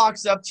man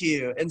walks up to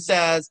you and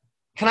says,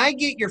 can I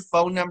get your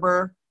phone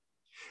number?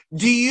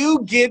 Do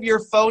you give your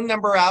phone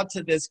number out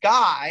to this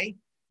guy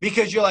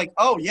because you're like,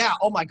 oh, yeah,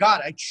 oh, my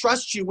God, I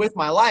trust you with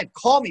my life.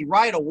 Call me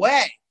right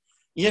away.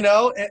 You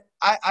know,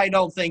 I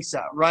don't think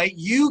so, right?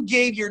 You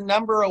gave your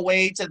number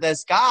away to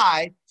this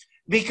guy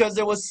because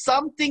there was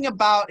something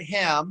about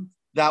him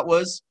that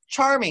was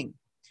charming,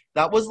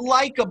 that was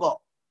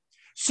likable.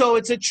 So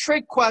it's a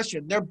trick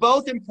question. They're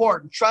both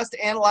important, trust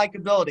and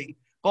likability,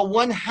 but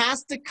one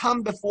has to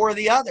come before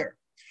the other.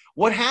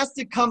 What has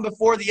to come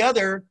before the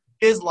other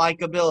is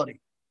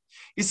likability.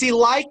 You see,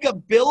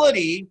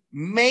 likability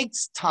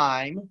makes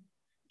time.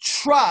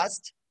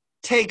 trust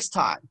takes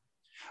time.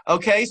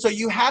 Okay, so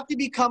you have to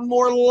become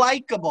more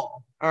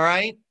likable, all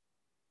right?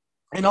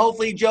 And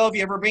hopefully, Joe, if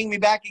you ever bring me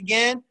back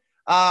again,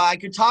 I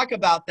could talk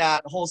about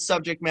that whole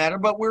subject matter,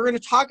 but we're going to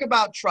talk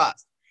about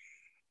trust.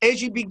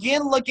 As you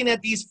begin looking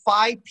at these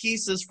 5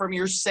 pieces from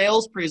your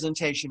sales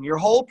presentation, your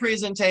whole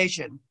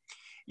presentation,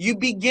 you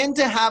begin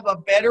to have a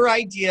better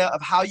idea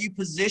of how you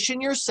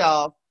position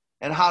yourself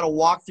and how to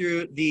walk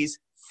through these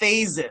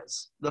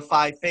phases, the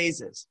 5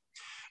 phases.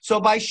 So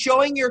by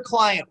showing your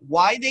client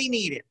why they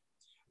need it,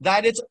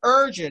 that it's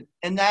urgent,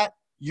 and that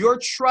you're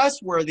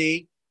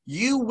trustworthy,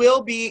 you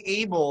will be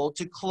able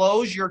to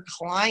close your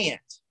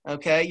client,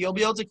 okay? You'll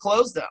be able to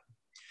close them.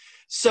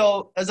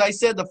 So as I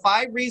said, the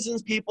 5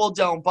 reasons people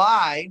don't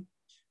buy,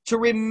 to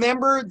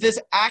remember this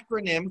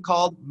acronym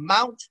called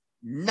Mount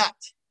NUT.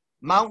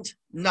 Mount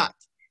NUT,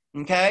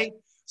 okay?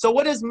 So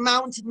what is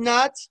Mount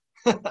NUT?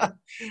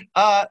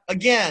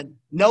 Again,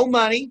 no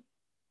money,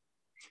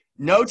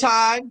 no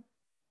time,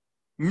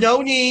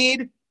 no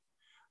need,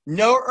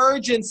 no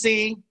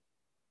urgency,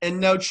 and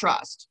no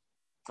trust,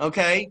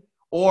 okay?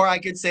 Or I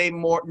could say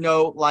more,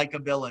 no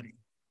likability,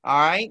 all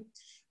right?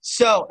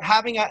 So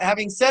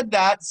having said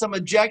that, some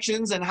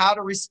objections and how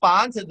to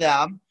respond to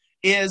them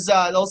is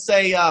they'll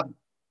say,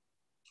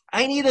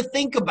 I need to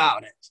think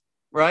about it,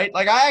 right?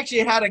 Like I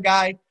actually had a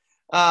guy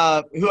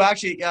who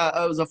actually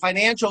was a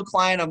financial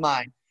client of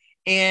mine,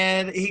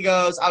 and he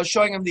goes, I was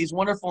showing him these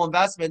wonderful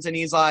investments, and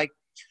he's like,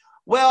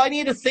 well, I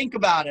need to think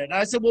about it. And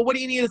I said, well, what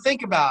do you need to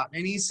think about?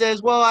 And he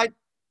says, well,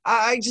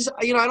 I just,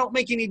 I don't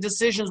make any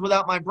decisions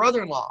without my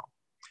brother-in-law.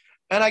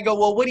 And I go,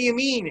 well, what do you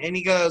mean? And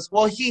he goes,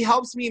 well, he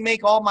helps me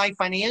make all my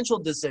financial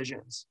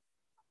decisions.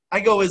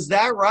 I go, is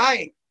that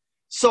right?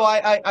 So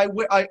I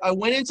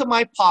went into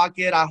my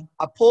pocket. I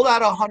pulled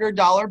out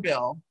 $100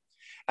 bill.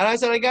 And I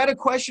said, I got a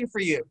question for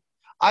you.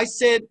 I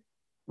said,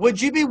 would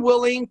you be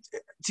willing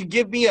to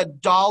give me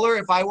 $1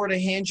 if I were to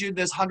hand you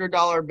this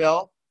 $100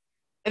 bill?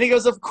 And he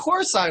goes, of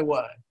course I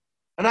would.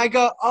 And I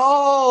go,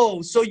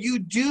 oh, so you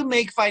do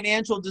make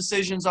financial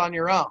decisions on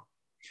your own,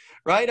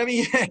 right? I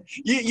mean,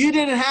 you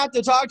didn't have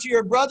to talk to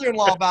your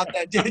brother-in-law about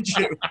that, did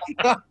you?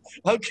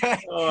 Okay.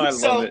 Oh, I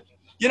love it.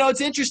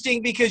 It's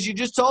interesting because you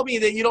just told me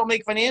that you don't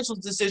make financial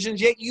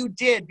decisions, yet you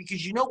did,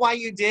 because you know why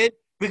you did?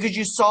 Because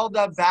you saw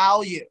the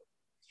value.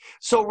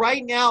 So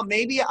right now,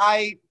 maybe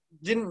I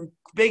didn't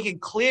make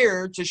it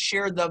clear to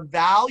share the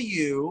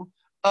value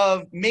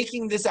of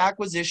making this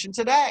acquisition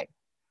today,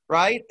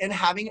 right? And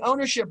having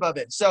ownership of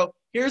it. So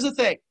here's the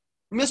thing,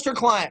 Mr.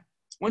 Client,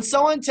 when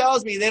someone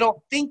tells me they don't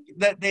think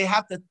that they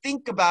have to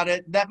think about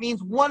it, that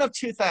means one of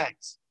 2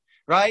 things,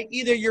 right?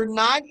 Either you're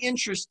not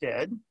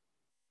interested,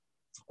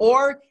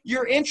 or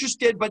you're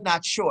interested but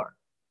not sure.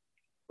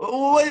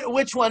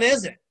 Which one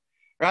is it,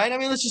 right? I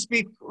mean, let's just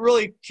be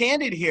really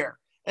candid here.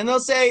 And they'll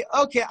say,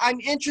 okay, I'm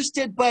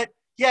interested, but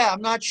yeah,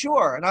 I'm not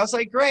sure. And I was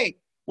like, great.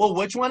 Well,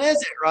 which one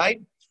is it,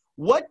 right?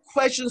 What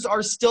questions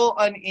are still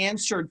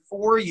unanswered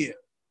for you,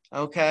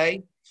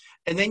 okay?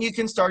 And then you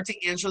can start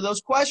to answer those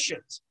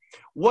questions.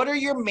 What are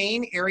your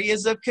main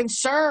areas of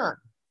concern?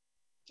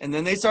 And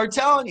then they start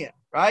telling you,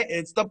 right?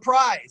 It's the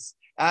price.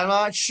 I'm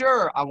not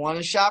sure. I want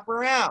to shop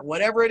around,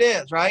 whatever it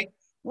is, right?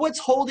 What's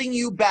holding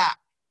you back?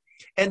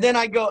 And then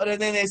I go,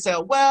 and then they say,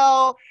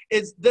 well,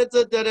 it's da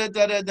da da da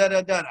da da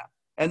da da.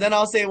 And then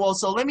I'll say, well,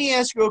 so let me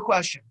ask you a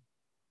question.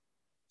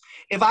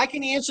 If I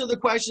can answer the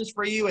questions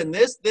for you in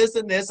this, this,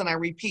 and this, and I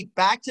repeat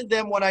back to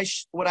them what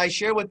I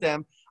share with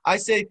them, I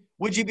say,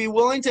 would you be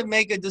willing to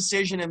make a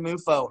decision and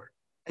move forward?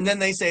 And then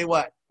they say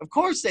what? Of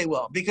course they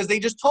will, because they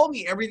just told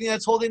me everything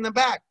that's holding them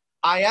back.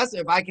 I asked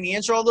them, if I can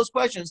answer all those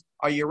questions,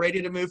 are you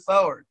ready to move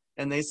forward?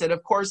 And they said,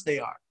 of course they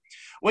are.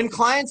 When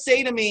clients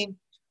say to me,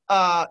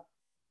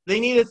 they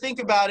need to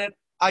think about it,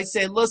 I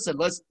say, listen,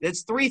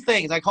 it's 3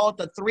 things. I call it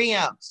the 3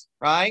 M's,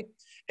 right?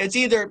 It's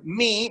either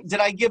me, did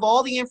I give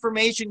all the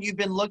information you've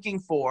been looking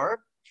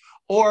for?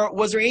 Or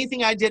was there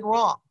anything I did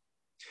wrong,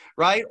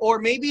 right? Or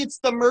maybe it's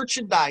the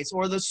merchandise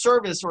or the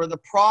service or the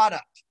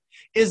product.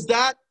 Is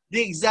that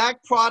the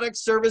exact product,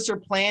 service, or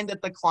plan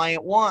that the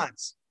client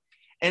wants?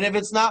 And if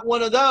it's not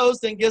one of those,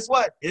 then guess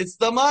what? It's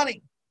the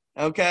money,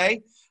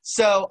 okay?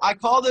 So I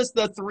call this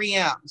the 3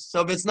 M's.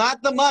 So if it's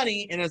not the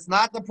money and it's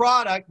not the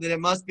product, then it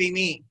must be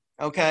me,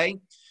 okay?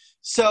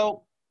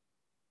 So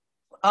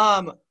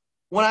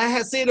when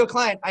I say to a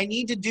client, I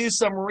need to do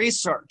some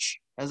research.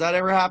 Has that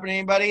ever happened to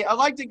anybody? I'd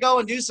like to go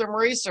and do some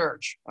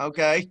research,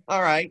 okay?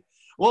 All right.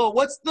 Well,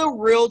 what's the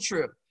real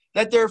truth?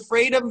 That they're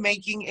afraid of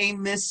making a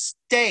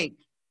mistake,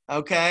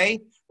 okay?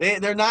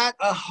 They're not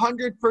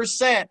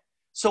 100%.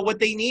 So what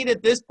they need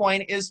at this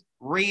point is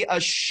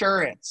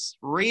reassurance.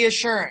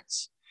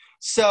 Reassurance.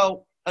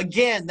 So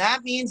again,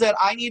 that means that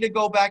I need to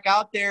go back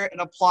out there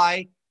and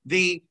apply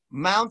the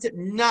Mount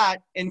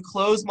NUT and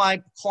close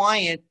my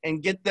client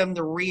and get them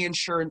the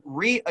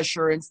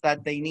reassurance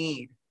that they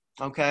need.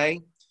 Okay.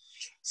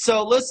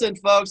 So listen,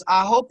 folks,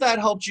 I hope that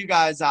helped you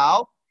guys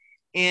out.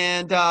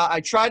 And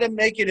I try to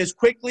make it as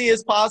quickly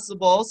as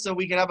possible so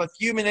we can have a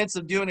few minutes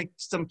of doing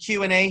some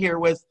Q&A here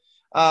with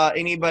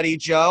anybody,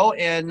 Joe.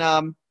 And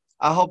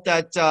I hope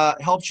that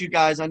helps you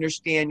guys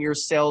understand your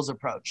sales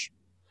approach.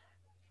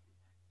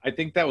 I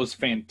think that was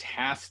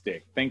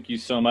fantastic. Thank you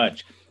so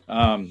much.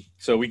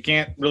 So we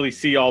can't really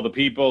see all the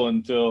people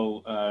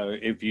until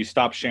if you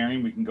stop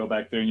sharing, we can go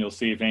back there and you'll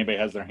see if anybody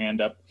has their hand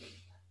up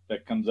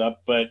that comes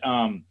up. But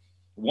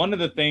one of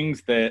the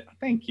things that,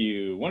 thank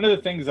you. One of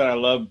the things that I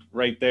loved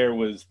right there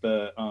was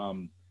the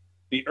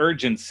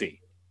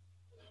urgency,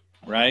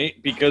 right?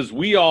 Because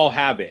we all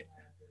have it,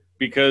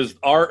 because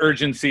our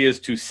urgency is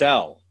to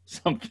sell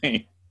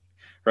something,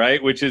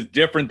 right? Which is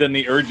different than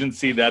the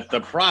urgency that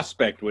the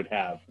prospect would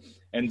have.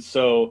 And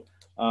so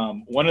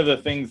one of the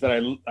things that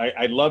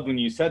I loved when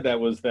you said that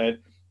was that,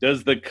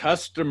 does the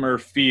customer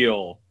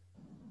feel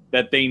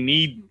that they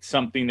need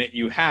something that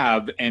you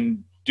have,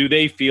 and do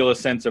they feel a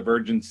sense of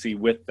urgency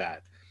with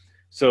that?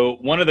 So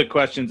one of the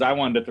questions I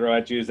wanted to throw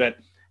at you is that,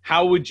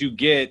 how would you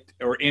get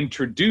or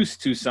introduce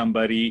to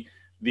somebody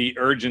the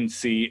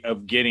urgency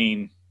of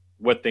getting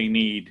what they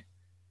need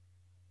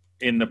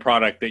in the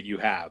product that you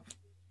have,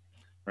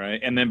 right?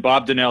 And then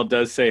Bob Donnell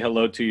does say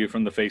hello to you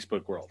from the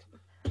Facebook world.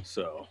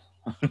 So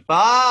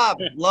Bob,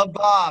 love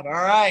Bob. All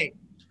right.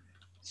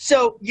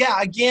 So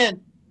yeah,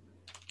 again,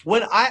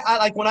 when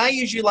I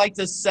usually like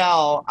to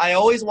sell, I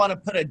always want to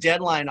put a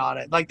deadline on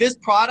it. Like, this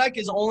product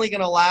is only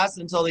going to last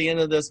until the end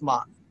of this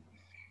month,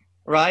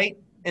 right?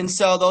 And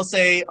so they'll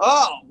say,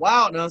 oh,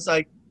 wow. And it's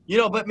like,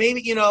 but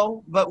maybe,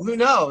 but who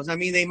knows? I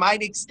mean, they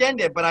might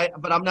extend it, but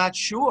I'm not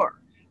sure.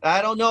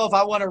 I don't know if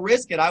I want to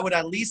risk it. I would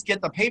at least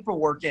get the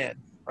paperwork in,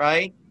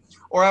 right?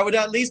 Or I would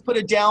at least put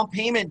a down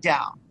payment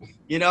down.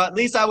 At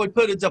least I would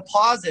put a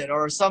deposit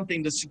or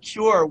something to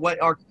secure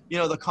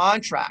the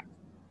contract.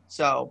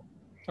 So,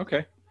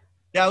 okay.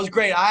 That was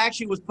great. I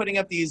actually was putting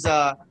up these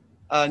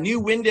new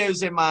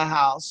windows in my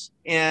house,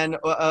 and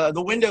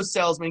the window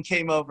salesman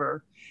came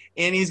over,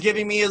 and he's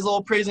giving me his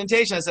little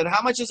presentation. I said,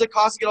 how much does it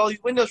cost to get all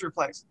these windows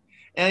replaced?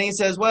 And he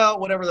says, well,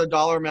 whatever the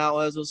dollar amount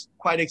was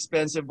quite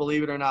expensive,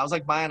 believe it or not. I was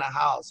like buying a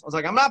house. I was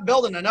like, I'm not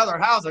building another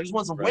house. I just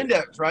want some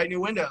windows, right? New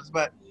windows.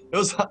 But it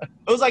was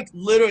like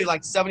literally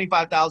like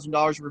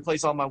 $75,000 to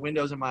replace all my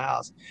windows in my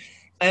house.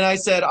 And I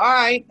said, all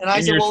right. And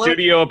I said, your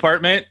studio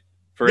apartment,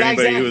 for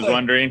anybody exactly. who was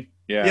wondering.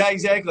 Yeah,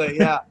 exactly.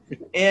 Yeah.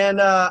 And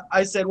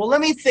I said, well,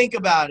 let me think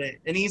about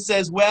it. And he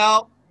says,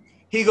 well,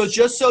 he goes,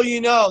 just so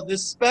you know,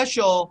 this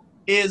special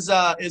is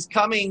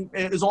coming,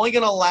 is only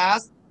going to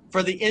last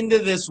for the end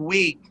of this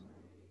week.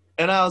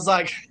 And I was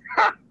like,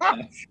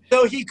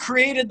 so he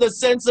created the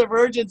sense of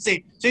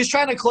urgency. So he's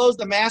trying to close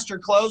the master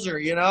closer,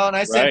 And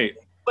I said,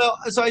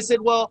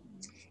 well,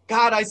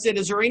 God, I said,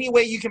 is there any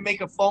way you can make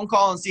a phone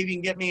call and see if you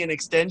can get me an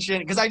extension?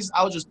 Because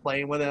I was just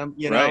playing with him,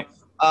 Right.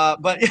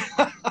 But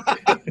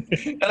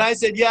and I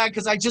said, yeah,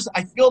 because I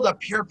feel the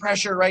peer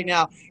pressure right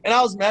now. And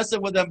I was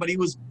messing with him, but he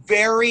was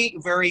very,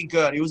 very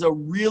good. He was a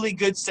really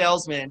good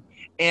salesman,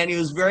 and he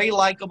was very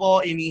likable,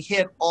 and he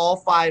hit all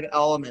 5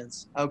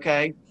 elements.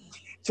 Okay.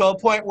 To a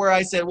point where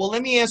I said, well,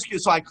 let me ask you.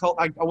 So I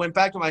went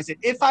back to him. I said,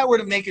 if I were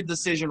to make a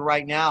decision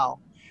right now,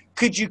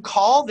 could you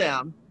call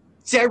them?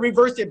 See, I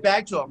reversed it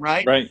back to him,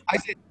 right? Right.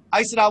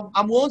 I said,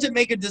 I'm willing to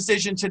make a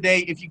decision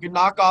today if you could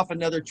knock off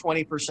another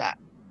 20%.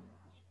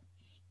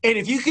 And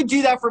if you could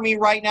do that for me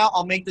right now,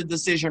 I'll make the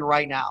decision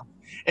right now.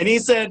 And he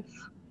said,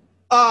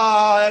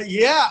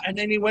 yeah. And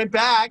then he went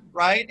back,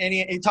 right? And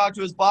he talked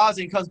to his boss,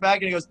 and he comes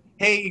back and he goes,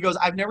 hey,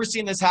 I've never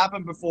seen this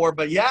happen before,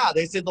 but yeah,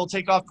 they said they'll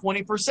take off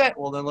 20%.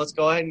 Well, then let's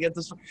go ahead and get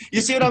this.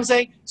 You see what I'm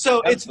saying?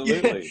 So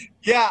Absolutely.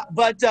 Yeah,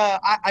 but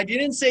I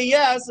didn't say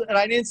yes, and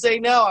I didn't say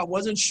no. I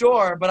wasn't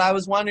sure, but I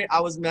was wondering, I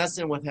was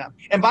messing with him.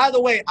 And by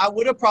the way, I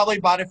would have probably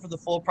bought it for the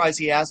full price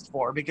he asked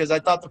for, because I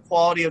thought the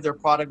quality of their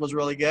product was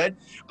really good.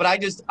 But I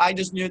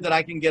just knew that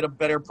I can get a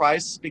better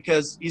price,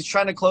 because he's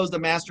trying to close the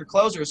master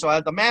closer. So I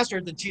had the master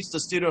to teach the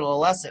student a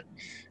lesson,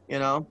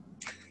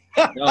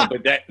 No,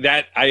 but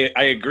that I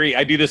agree.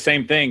 I do the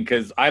same thing,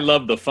 because I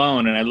love the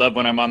phone, and I love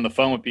when I'm on the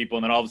phone with people,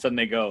 and then all of a sudden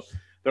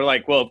they're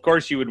like, well, of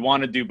course you would want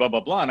to do blah,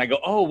 blah, blah. And I go,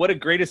 oh, what a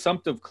great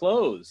assumptive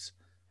close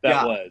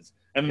that was.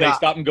 And then they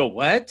stop and go,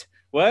 what?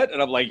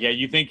 And I'm like, yeah,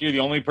 you think you're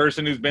the only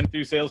person who's been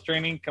through sales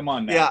training? Come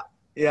on now.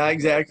 Yeah,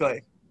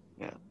 exactly.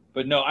 Yeah.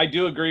 But no, I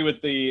do agree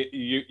with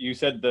you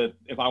said that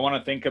if I want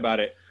to think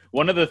about it,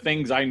 one of the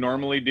things I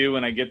normally do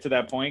when I get to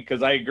that point,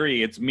 because I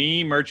agree, it's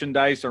me,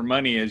 merchandise, or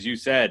money, as you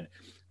said,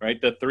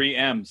 right? The 3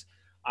 M's.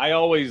 I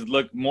always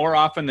look, more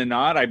often than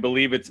not, I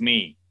believe it's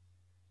me.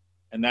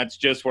 And that's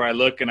just where I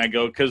look and I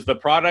go, because the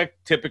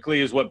product typically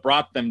is what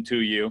brought them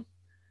to you,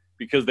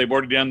 because they've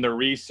already done their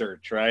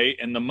research, right?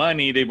 And the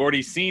money, they've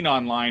already seen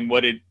online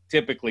what it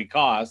typically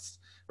costs,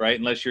 right?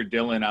 Unless you're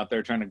Dylan out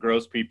there trying to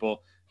gross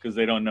people because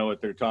they don't know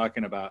what they're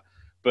talking about.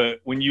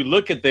 But when you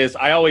look at this,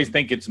 I always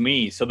think it's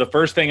me. So the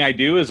first thing I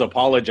do is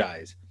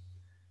apologize.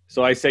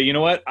 So I say, you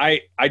know what?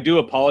 I do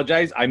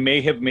apologize. I may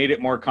have made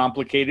it more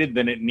complicated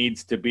than it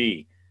needs to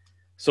be.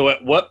 So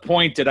at what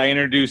point did I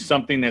introduce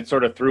something that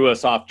sort of threw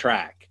us off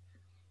track?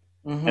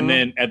 Mm-hmm. And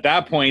then at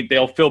that point,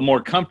 they'll feel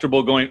more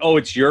comfortable going, oh,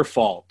 it's your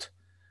fault.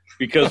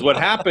 Because what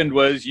happened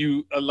was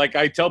like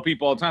I tell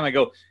people all the time, I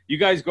go, you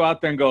guys go out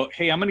there and go,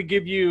 hey, I'm going to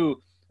give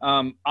you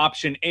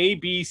option A,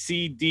 B,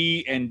 C,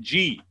 D, and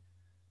G,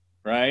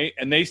 right?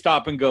 And they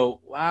stop and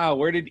go, wow,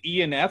 where did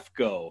E and F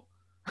go?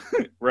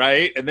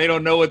 Right? And they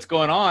don't know what's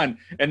going on.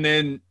 And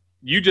then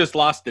you just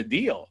lost the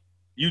deal.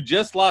 You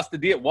just lost the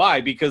deal.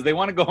 Why? Because they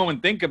want to go home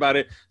and think about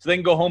it, so they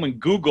can go home and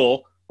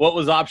Google what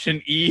was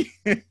option E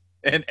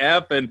and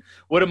F and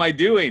what am I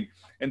doing?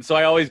 And so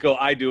I always go,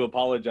 I do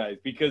apologize,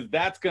 because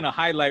that's going to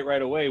highlight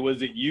right away.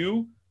 Was it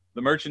you,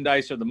 the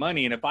merchandise, or the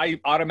money? And if I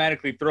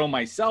automatically throw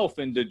myself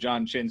into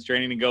John Shin's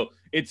training and go,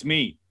 it's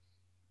me,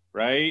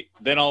 right?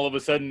 Then all of a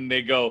sudden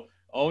they go,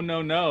 oh,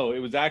 no, it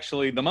was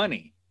actually the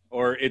money,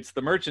 or it's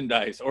the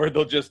merchandise, or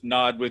they'll just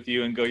nod with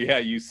you and go, yeah,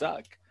 you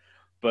suck.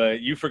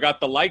 But you forgot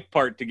the like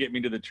part to get me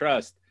to the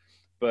trust.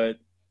 But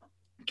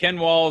Ken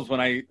Walls,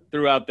 when I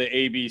threw out the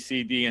A, B,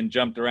 C, D and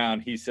jumped around,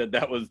 he said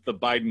that was the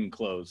Biden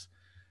close.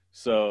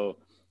 So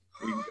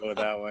we can go with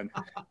that one.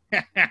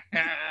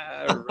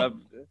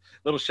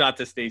 Little shot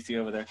to Stacy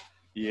over there.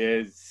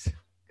 Yes,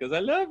 because I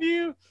love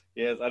you.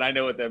 Yes, and I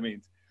know what that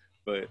means.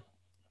 But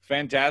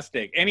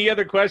fantastic. Any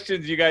other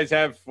questions you guys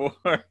have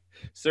for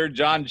Sir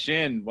John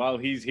Shin while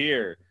he's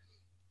here?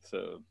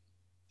 So,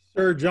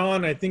 Sir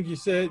John, I think you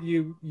said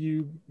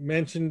you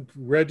mentioned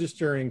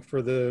registering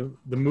for the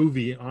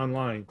movie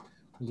online. I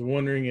was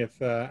wondering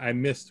if I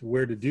missed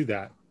where to do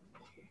that.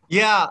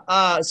 Yeah,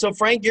 so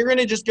Frank, you're going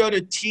to just go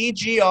to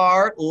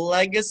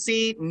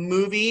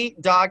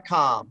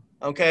tgrlegacymovie.com,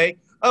 okay?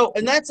 Oh,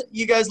 and that's,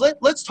 you guys,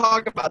 let's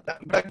talk about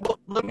that. In fact,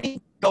 let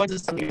me go into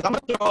something. I'm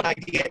going to throw an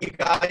idea at you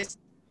guys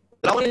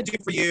that I want to do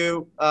for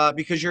you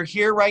because you're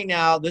here right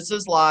now. This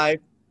is live,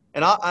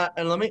 and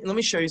let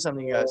me show you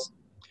something, you guys.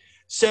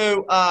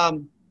 So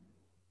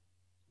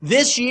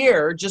this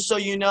year, just so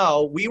you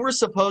know, we were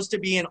supposed to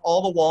be in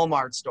all the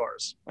Walmart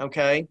stores,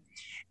 okay?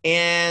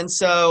 And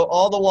so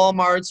all the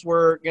Walmarts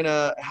were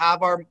gonna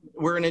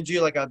we're gonna do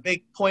like a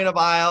big point of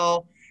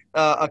aisle,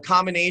 a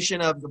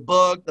combination of the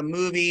book, the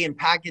movie, and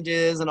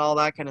packages and all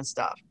that kind of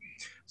stuff.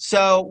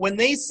 So when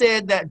they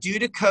said that due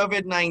to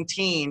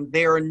COVID-19,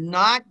 they are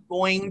not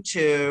going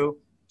to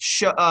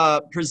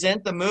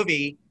present the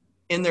movie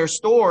in their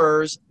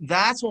stores,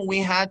 that's when we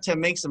had to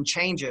make some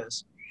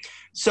changes.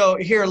 So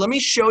here, let me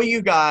show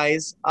you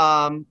guys,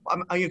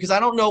 because I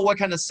don't know what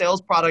kind of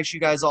sales products you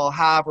guys all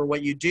have or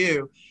what you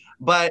do.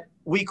 But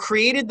we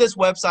created this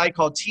website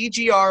called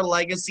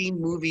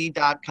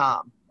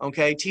tgrlegacymovie.com,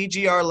 okay,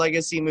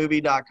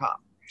 tgrlegacymovie.com.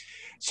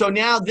 So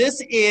now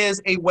this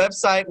is a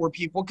website where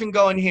people can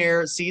go in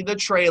here, see the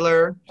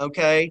trailer,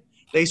 okay.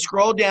 They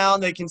scroll down,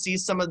 they can see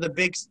some of the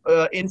big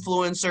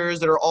influencers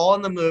that are all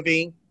in the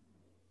movie.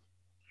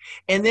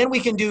 And then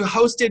we can do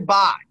hosted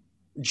by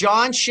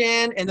John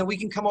Shin, and then we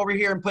can come over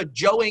here and put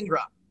Joe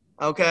Ingram,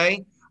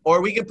 okay.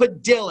 Or we can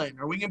put Dylan,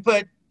 or we can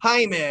put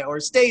Jaime or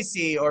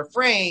Stacy or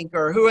Frank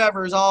or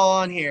whoever's all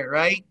on here,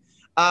 right?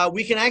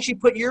 We can actually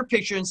put your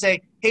picture and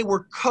say, hey,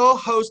 we're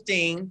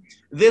co-hosting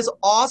this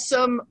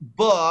awesome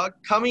book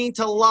coming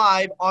to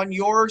live on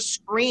your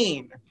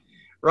screen,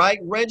 right?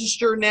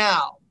 Register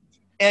now.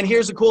 And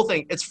here's the cool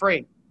thing, it's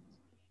free.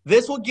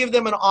 This will give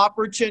them an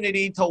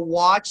opportunity to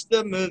watch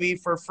the movie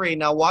for free.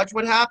 Now watch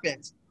what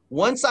happens.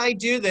 Once I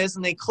do this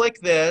and they click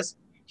this,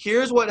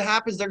 here's what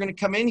happens. They're going to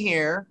come in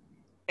here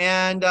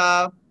and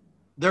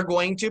they're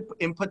going to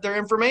input their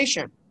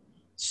information.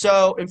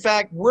 So, in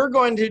fact, we're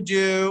going to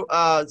do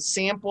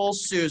sample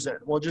Susan.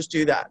 We'll just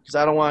do that because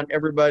I don't want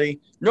everybody.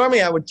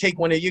 Normally, I would take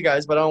one of you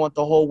guys, but I don't want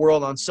the whole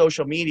world on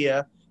social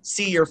media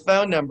see your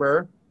phone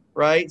number,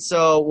 right?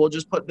 So, we'll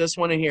just put this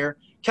one in here.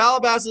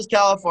 Calabasas,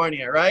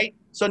 California, right?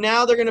 So,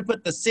 now they're going to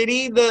put the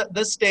city,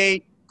 the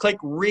state, click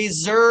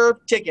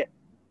reserve ticket.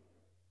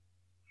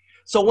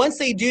 So once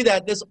they do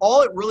that, this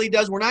all it really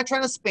does, we're not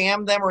trying to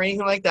spam them or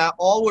anything like that.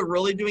 All we're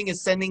really doing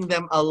is sending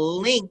them a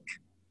link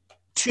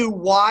to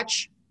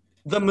watch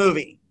the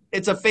movie.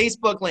 It's a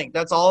Facebook link.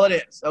 That's all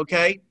it is,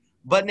 okay?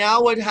 But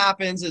now what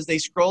happens is they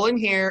scroll in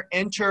here,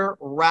 enter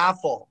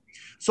raffle.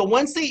 So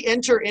once they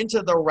enter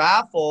into the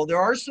raffle, there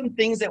are some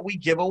things that we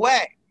give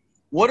away.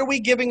 What are we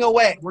giving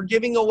away? We're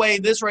giving away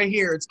this right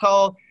here. It's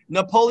called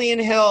Napoleon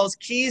Hill's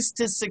Keys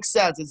to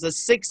Success. It's a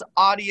 6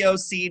 audio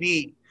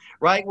CD.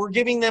 Right? We're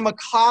giving them a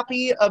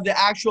copy of the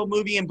actual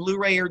movie in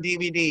Blu-ray or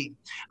DVD.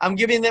 I'm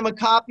giving them a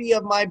copy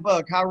of my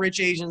book, How Rich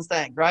Asians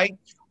Think, right?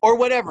 Or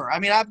whatever. I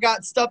mean, I've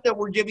got stuff that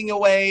we're giving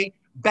away,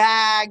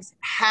 bags,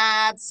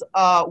 hats,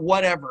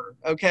 whatever,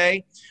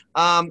 okay?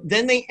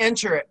 Then they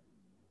enter it.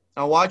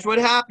 Now watch what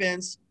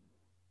happens.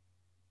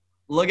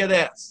 Look at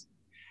this.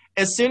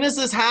 As soon as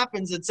this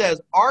happens, it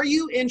says, are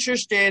you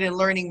interested in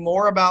learning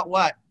more about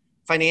what?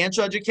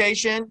 Financial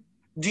education?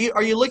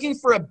 Are you looking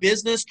for a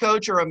business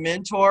coach or a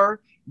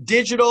mentor?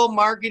 Digital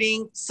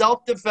marketing,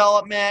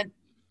 self-development,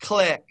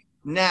 click,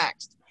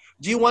 next.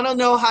 Do you want to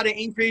know how to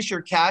increase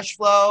your cash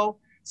flow,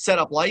 set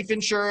up life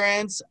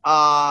insurance,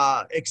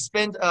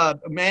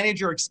 manage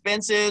your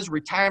expenses,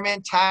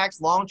 retirement, tax,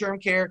 long-term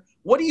care?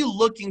 What are you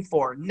looking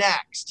for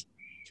next,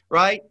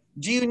 right?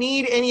 Do you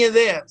need any of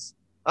this?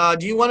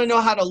 Do you want to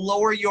know how to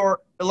lower your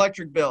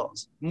electric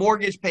bills,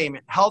 mortgage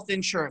payment, health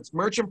insurance,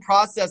 merchant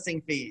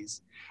processing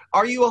fees,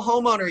 Are you a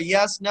homeowner?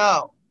 Yes,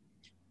 no.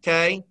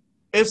 Okay.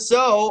 If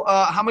so,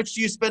 how much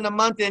do you spend a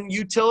month in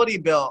utility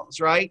bills,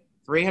 right?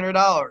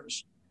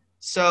 $300.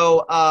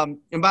 So,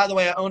 and by the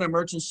way, I own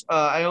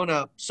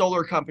a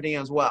solar company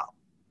as well.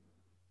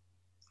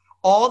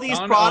 All these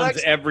John products,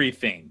 owns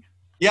everything.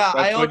 yeah,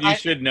 That's what you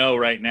should know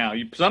right now.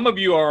 Some of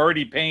you are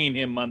already paying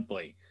him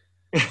monthly.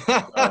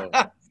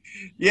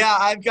 Yeah,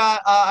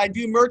 I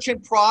do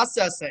merchant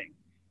processing,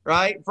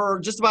 right? For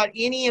just about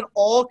any and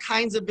all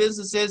kinds of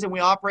businesses, and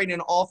we operate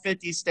in all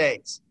 50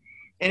 states.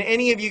 And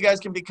any of you guys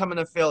can become an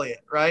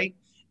affiliate, right?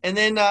 And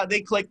then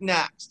they click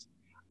next.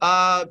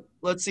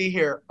 Let's see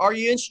here. Are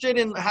you interested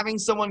in having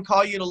someone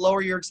call you to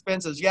lower your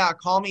expenses? Yeah,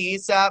 call me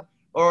ASAP,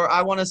 or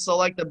I want to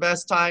select the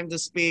best time to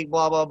speak,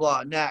 blah, blah,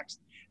 blah. Next.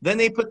 Then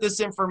they put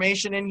this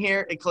information in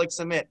here. It clicks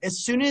submit. As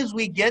soon as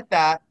we get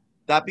that,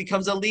 that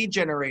becomes a lead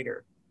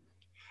generator.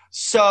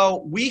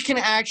 So we can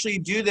actually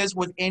do this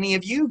with any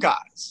of you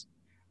guys,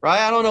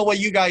 right? I don't know what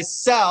you guys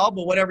sell,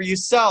 but whatever you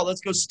sell,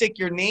 let's go stick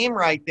your name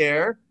right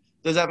there.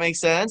 Does that make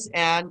sense?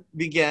 And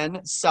begin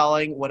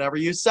selling whatever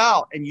you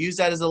sell and use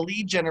that as a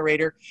lead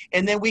generator.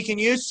 And then we can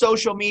use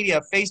social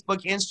media,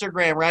 Facebook,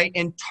 Instagram, right?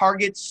 And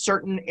target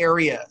certain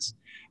areas.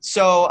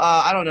 So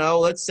I don't know,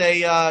 let's say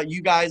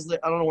you guys,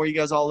 I don't know where you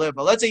guys all live,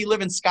 but let's say you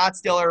live in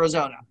Scottsdale,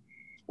 Arizona.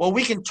 Well,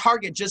 we can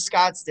target just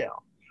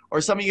Scottsdale. Or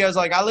some of you guys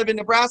are like, I live in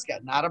Nebraska.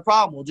 Not a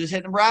problem. We'll just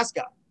hit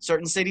Nebraska,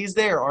 certain cities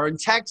there, or in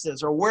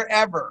Texas, or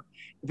wherever,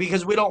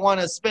 because we don't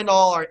want to spend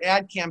all our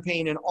ad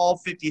campaign in all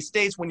 50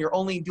 states when you're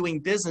only doing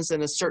business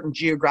in a certain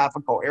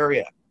geographical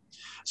area.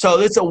 So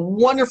it's a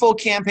wonderful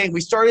campaign.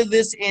 We started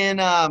this in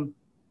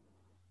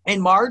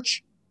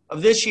March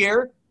of this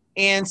year.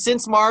 And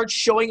since March,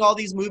 showing all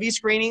these movie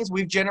screenings,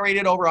 we've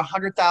generated over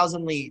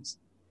 100,000 leads.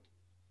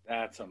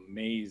 That's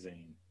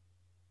amazing.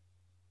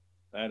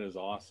 That is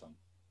awesome.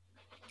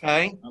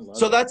 Okay,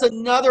 so that's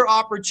another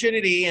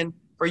opportunity. And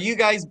for you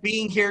guys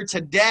being here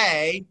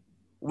today,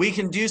 we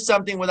can do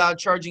something without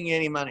charging you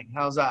any money.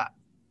 How's that?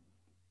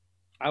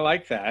 I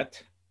like that.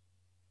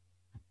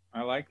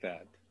 I like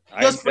that.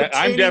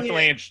 I'm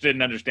definitely interested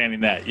in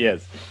understanding that.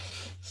 Yes.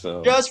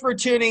 So just for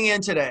tuning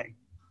in today.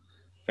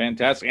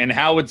 Fantastic. And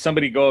how would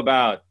somebody go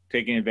about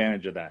taking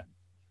advantage of that?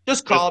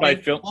 Just call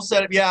me. We'll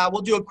set up. Yeah,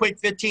 we'll do a quick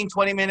 15,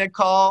 20-minute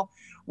call.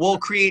 We'll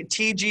create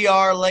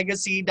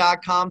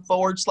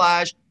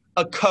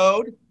tgrlegacy.com/a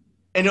code,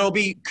 and it'll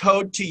be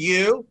code to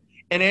you.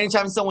 And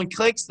anytime someone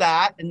clicks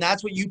that, and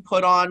that's what you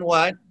put on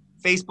what?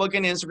 Facebook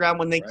and Instagram,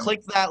 when they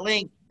click that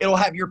link, it'll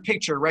have your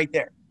picture right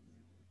there.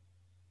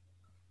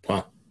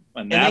 Wow.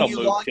 And that'll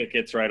move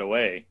tickets right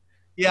away.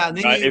 Yeah. And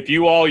then if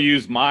you all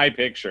use my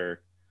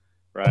picture,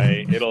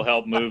 right, it'll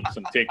help move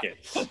some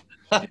tickets.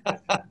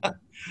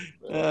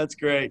 That's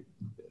great.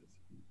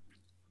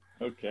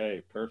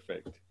 Okay,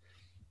 perfect.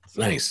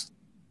 Nice.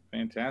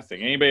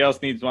 Fantastic. Anybody else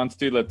wants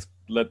to,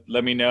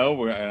 let me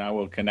know, and I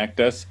will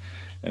connect us.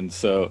 And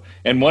so,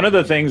 and one of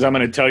the things I'm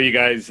going to tell you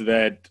guys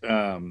that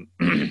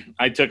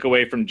I took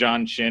away from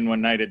John Shin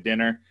one night at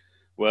dinner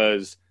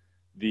was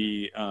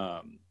the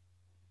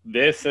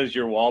this as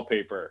your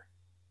wallpaper,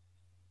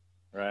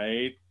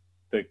 right?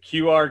 The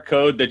QR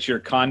code that's your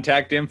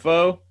contact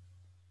info.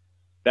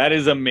 That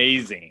is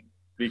amazing,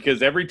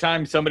 because every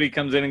time somebody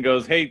comes in and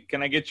goes, hey,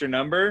 can I get your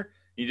number?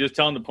 You just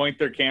tell them to point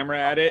their camera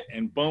at it,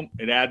 and boom,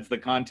 it adds the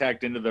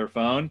contact into their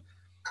phone.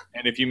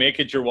 And if you make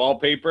it your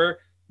wallpaper,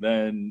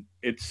 then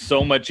it's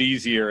so much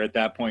easier at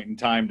that point in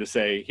time to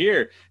say,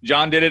 here,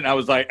 John did it. And I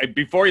was like,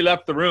 before he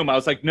left the room, I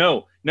was like,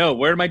 no,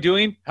 what am I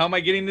doing? How am I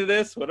getting to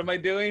this? What am I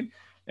doing?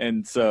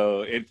 And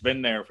so it's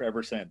been there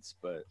ever since.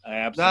 But I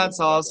absolutely. That's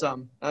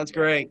awesome. That's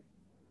great.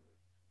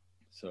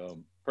 So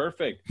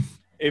perfect.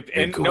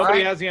 If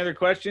nobody has any other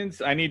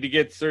questions, I need to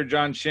get Sir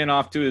John Shin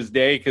off to his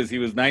day, because he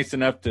was nice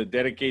enough to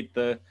dedicate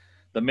the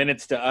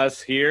minutes to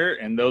us here.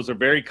 And those are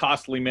very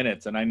costly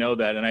minutes. And I know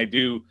that. And I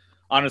do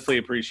honestly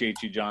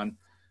appreciate you, John.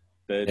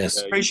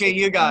 Yes. Appreciate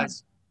you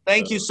guys.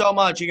 Thank you so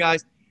much, you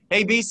guys.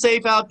 Hey, be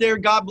safe out there.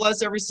 God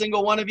bless every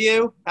single one of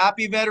you.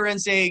 Happy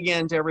Veterans Day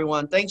again to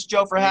everyone. Thanks,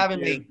 Joe, for having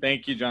me.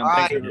 Thank you, John.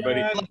 Thanks,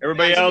 everybody.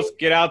 Everybody else,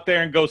 get out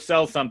there and go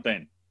sell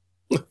something.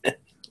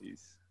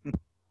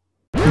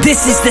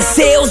 This is the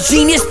Sales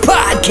Genius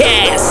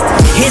Podcast.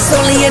 It's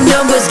only a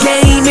numbers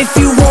game if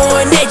you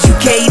want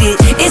educated.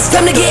 It's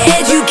time to get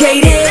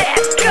educated.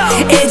 Let's go.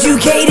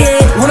 Educated.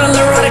 Wanna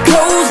learn how to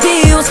close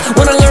deals.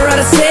 Wanna learn how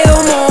to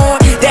sell more.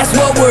 That's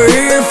what we're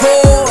here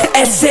for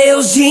at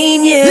Sales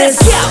Genius.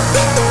 Let's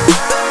go.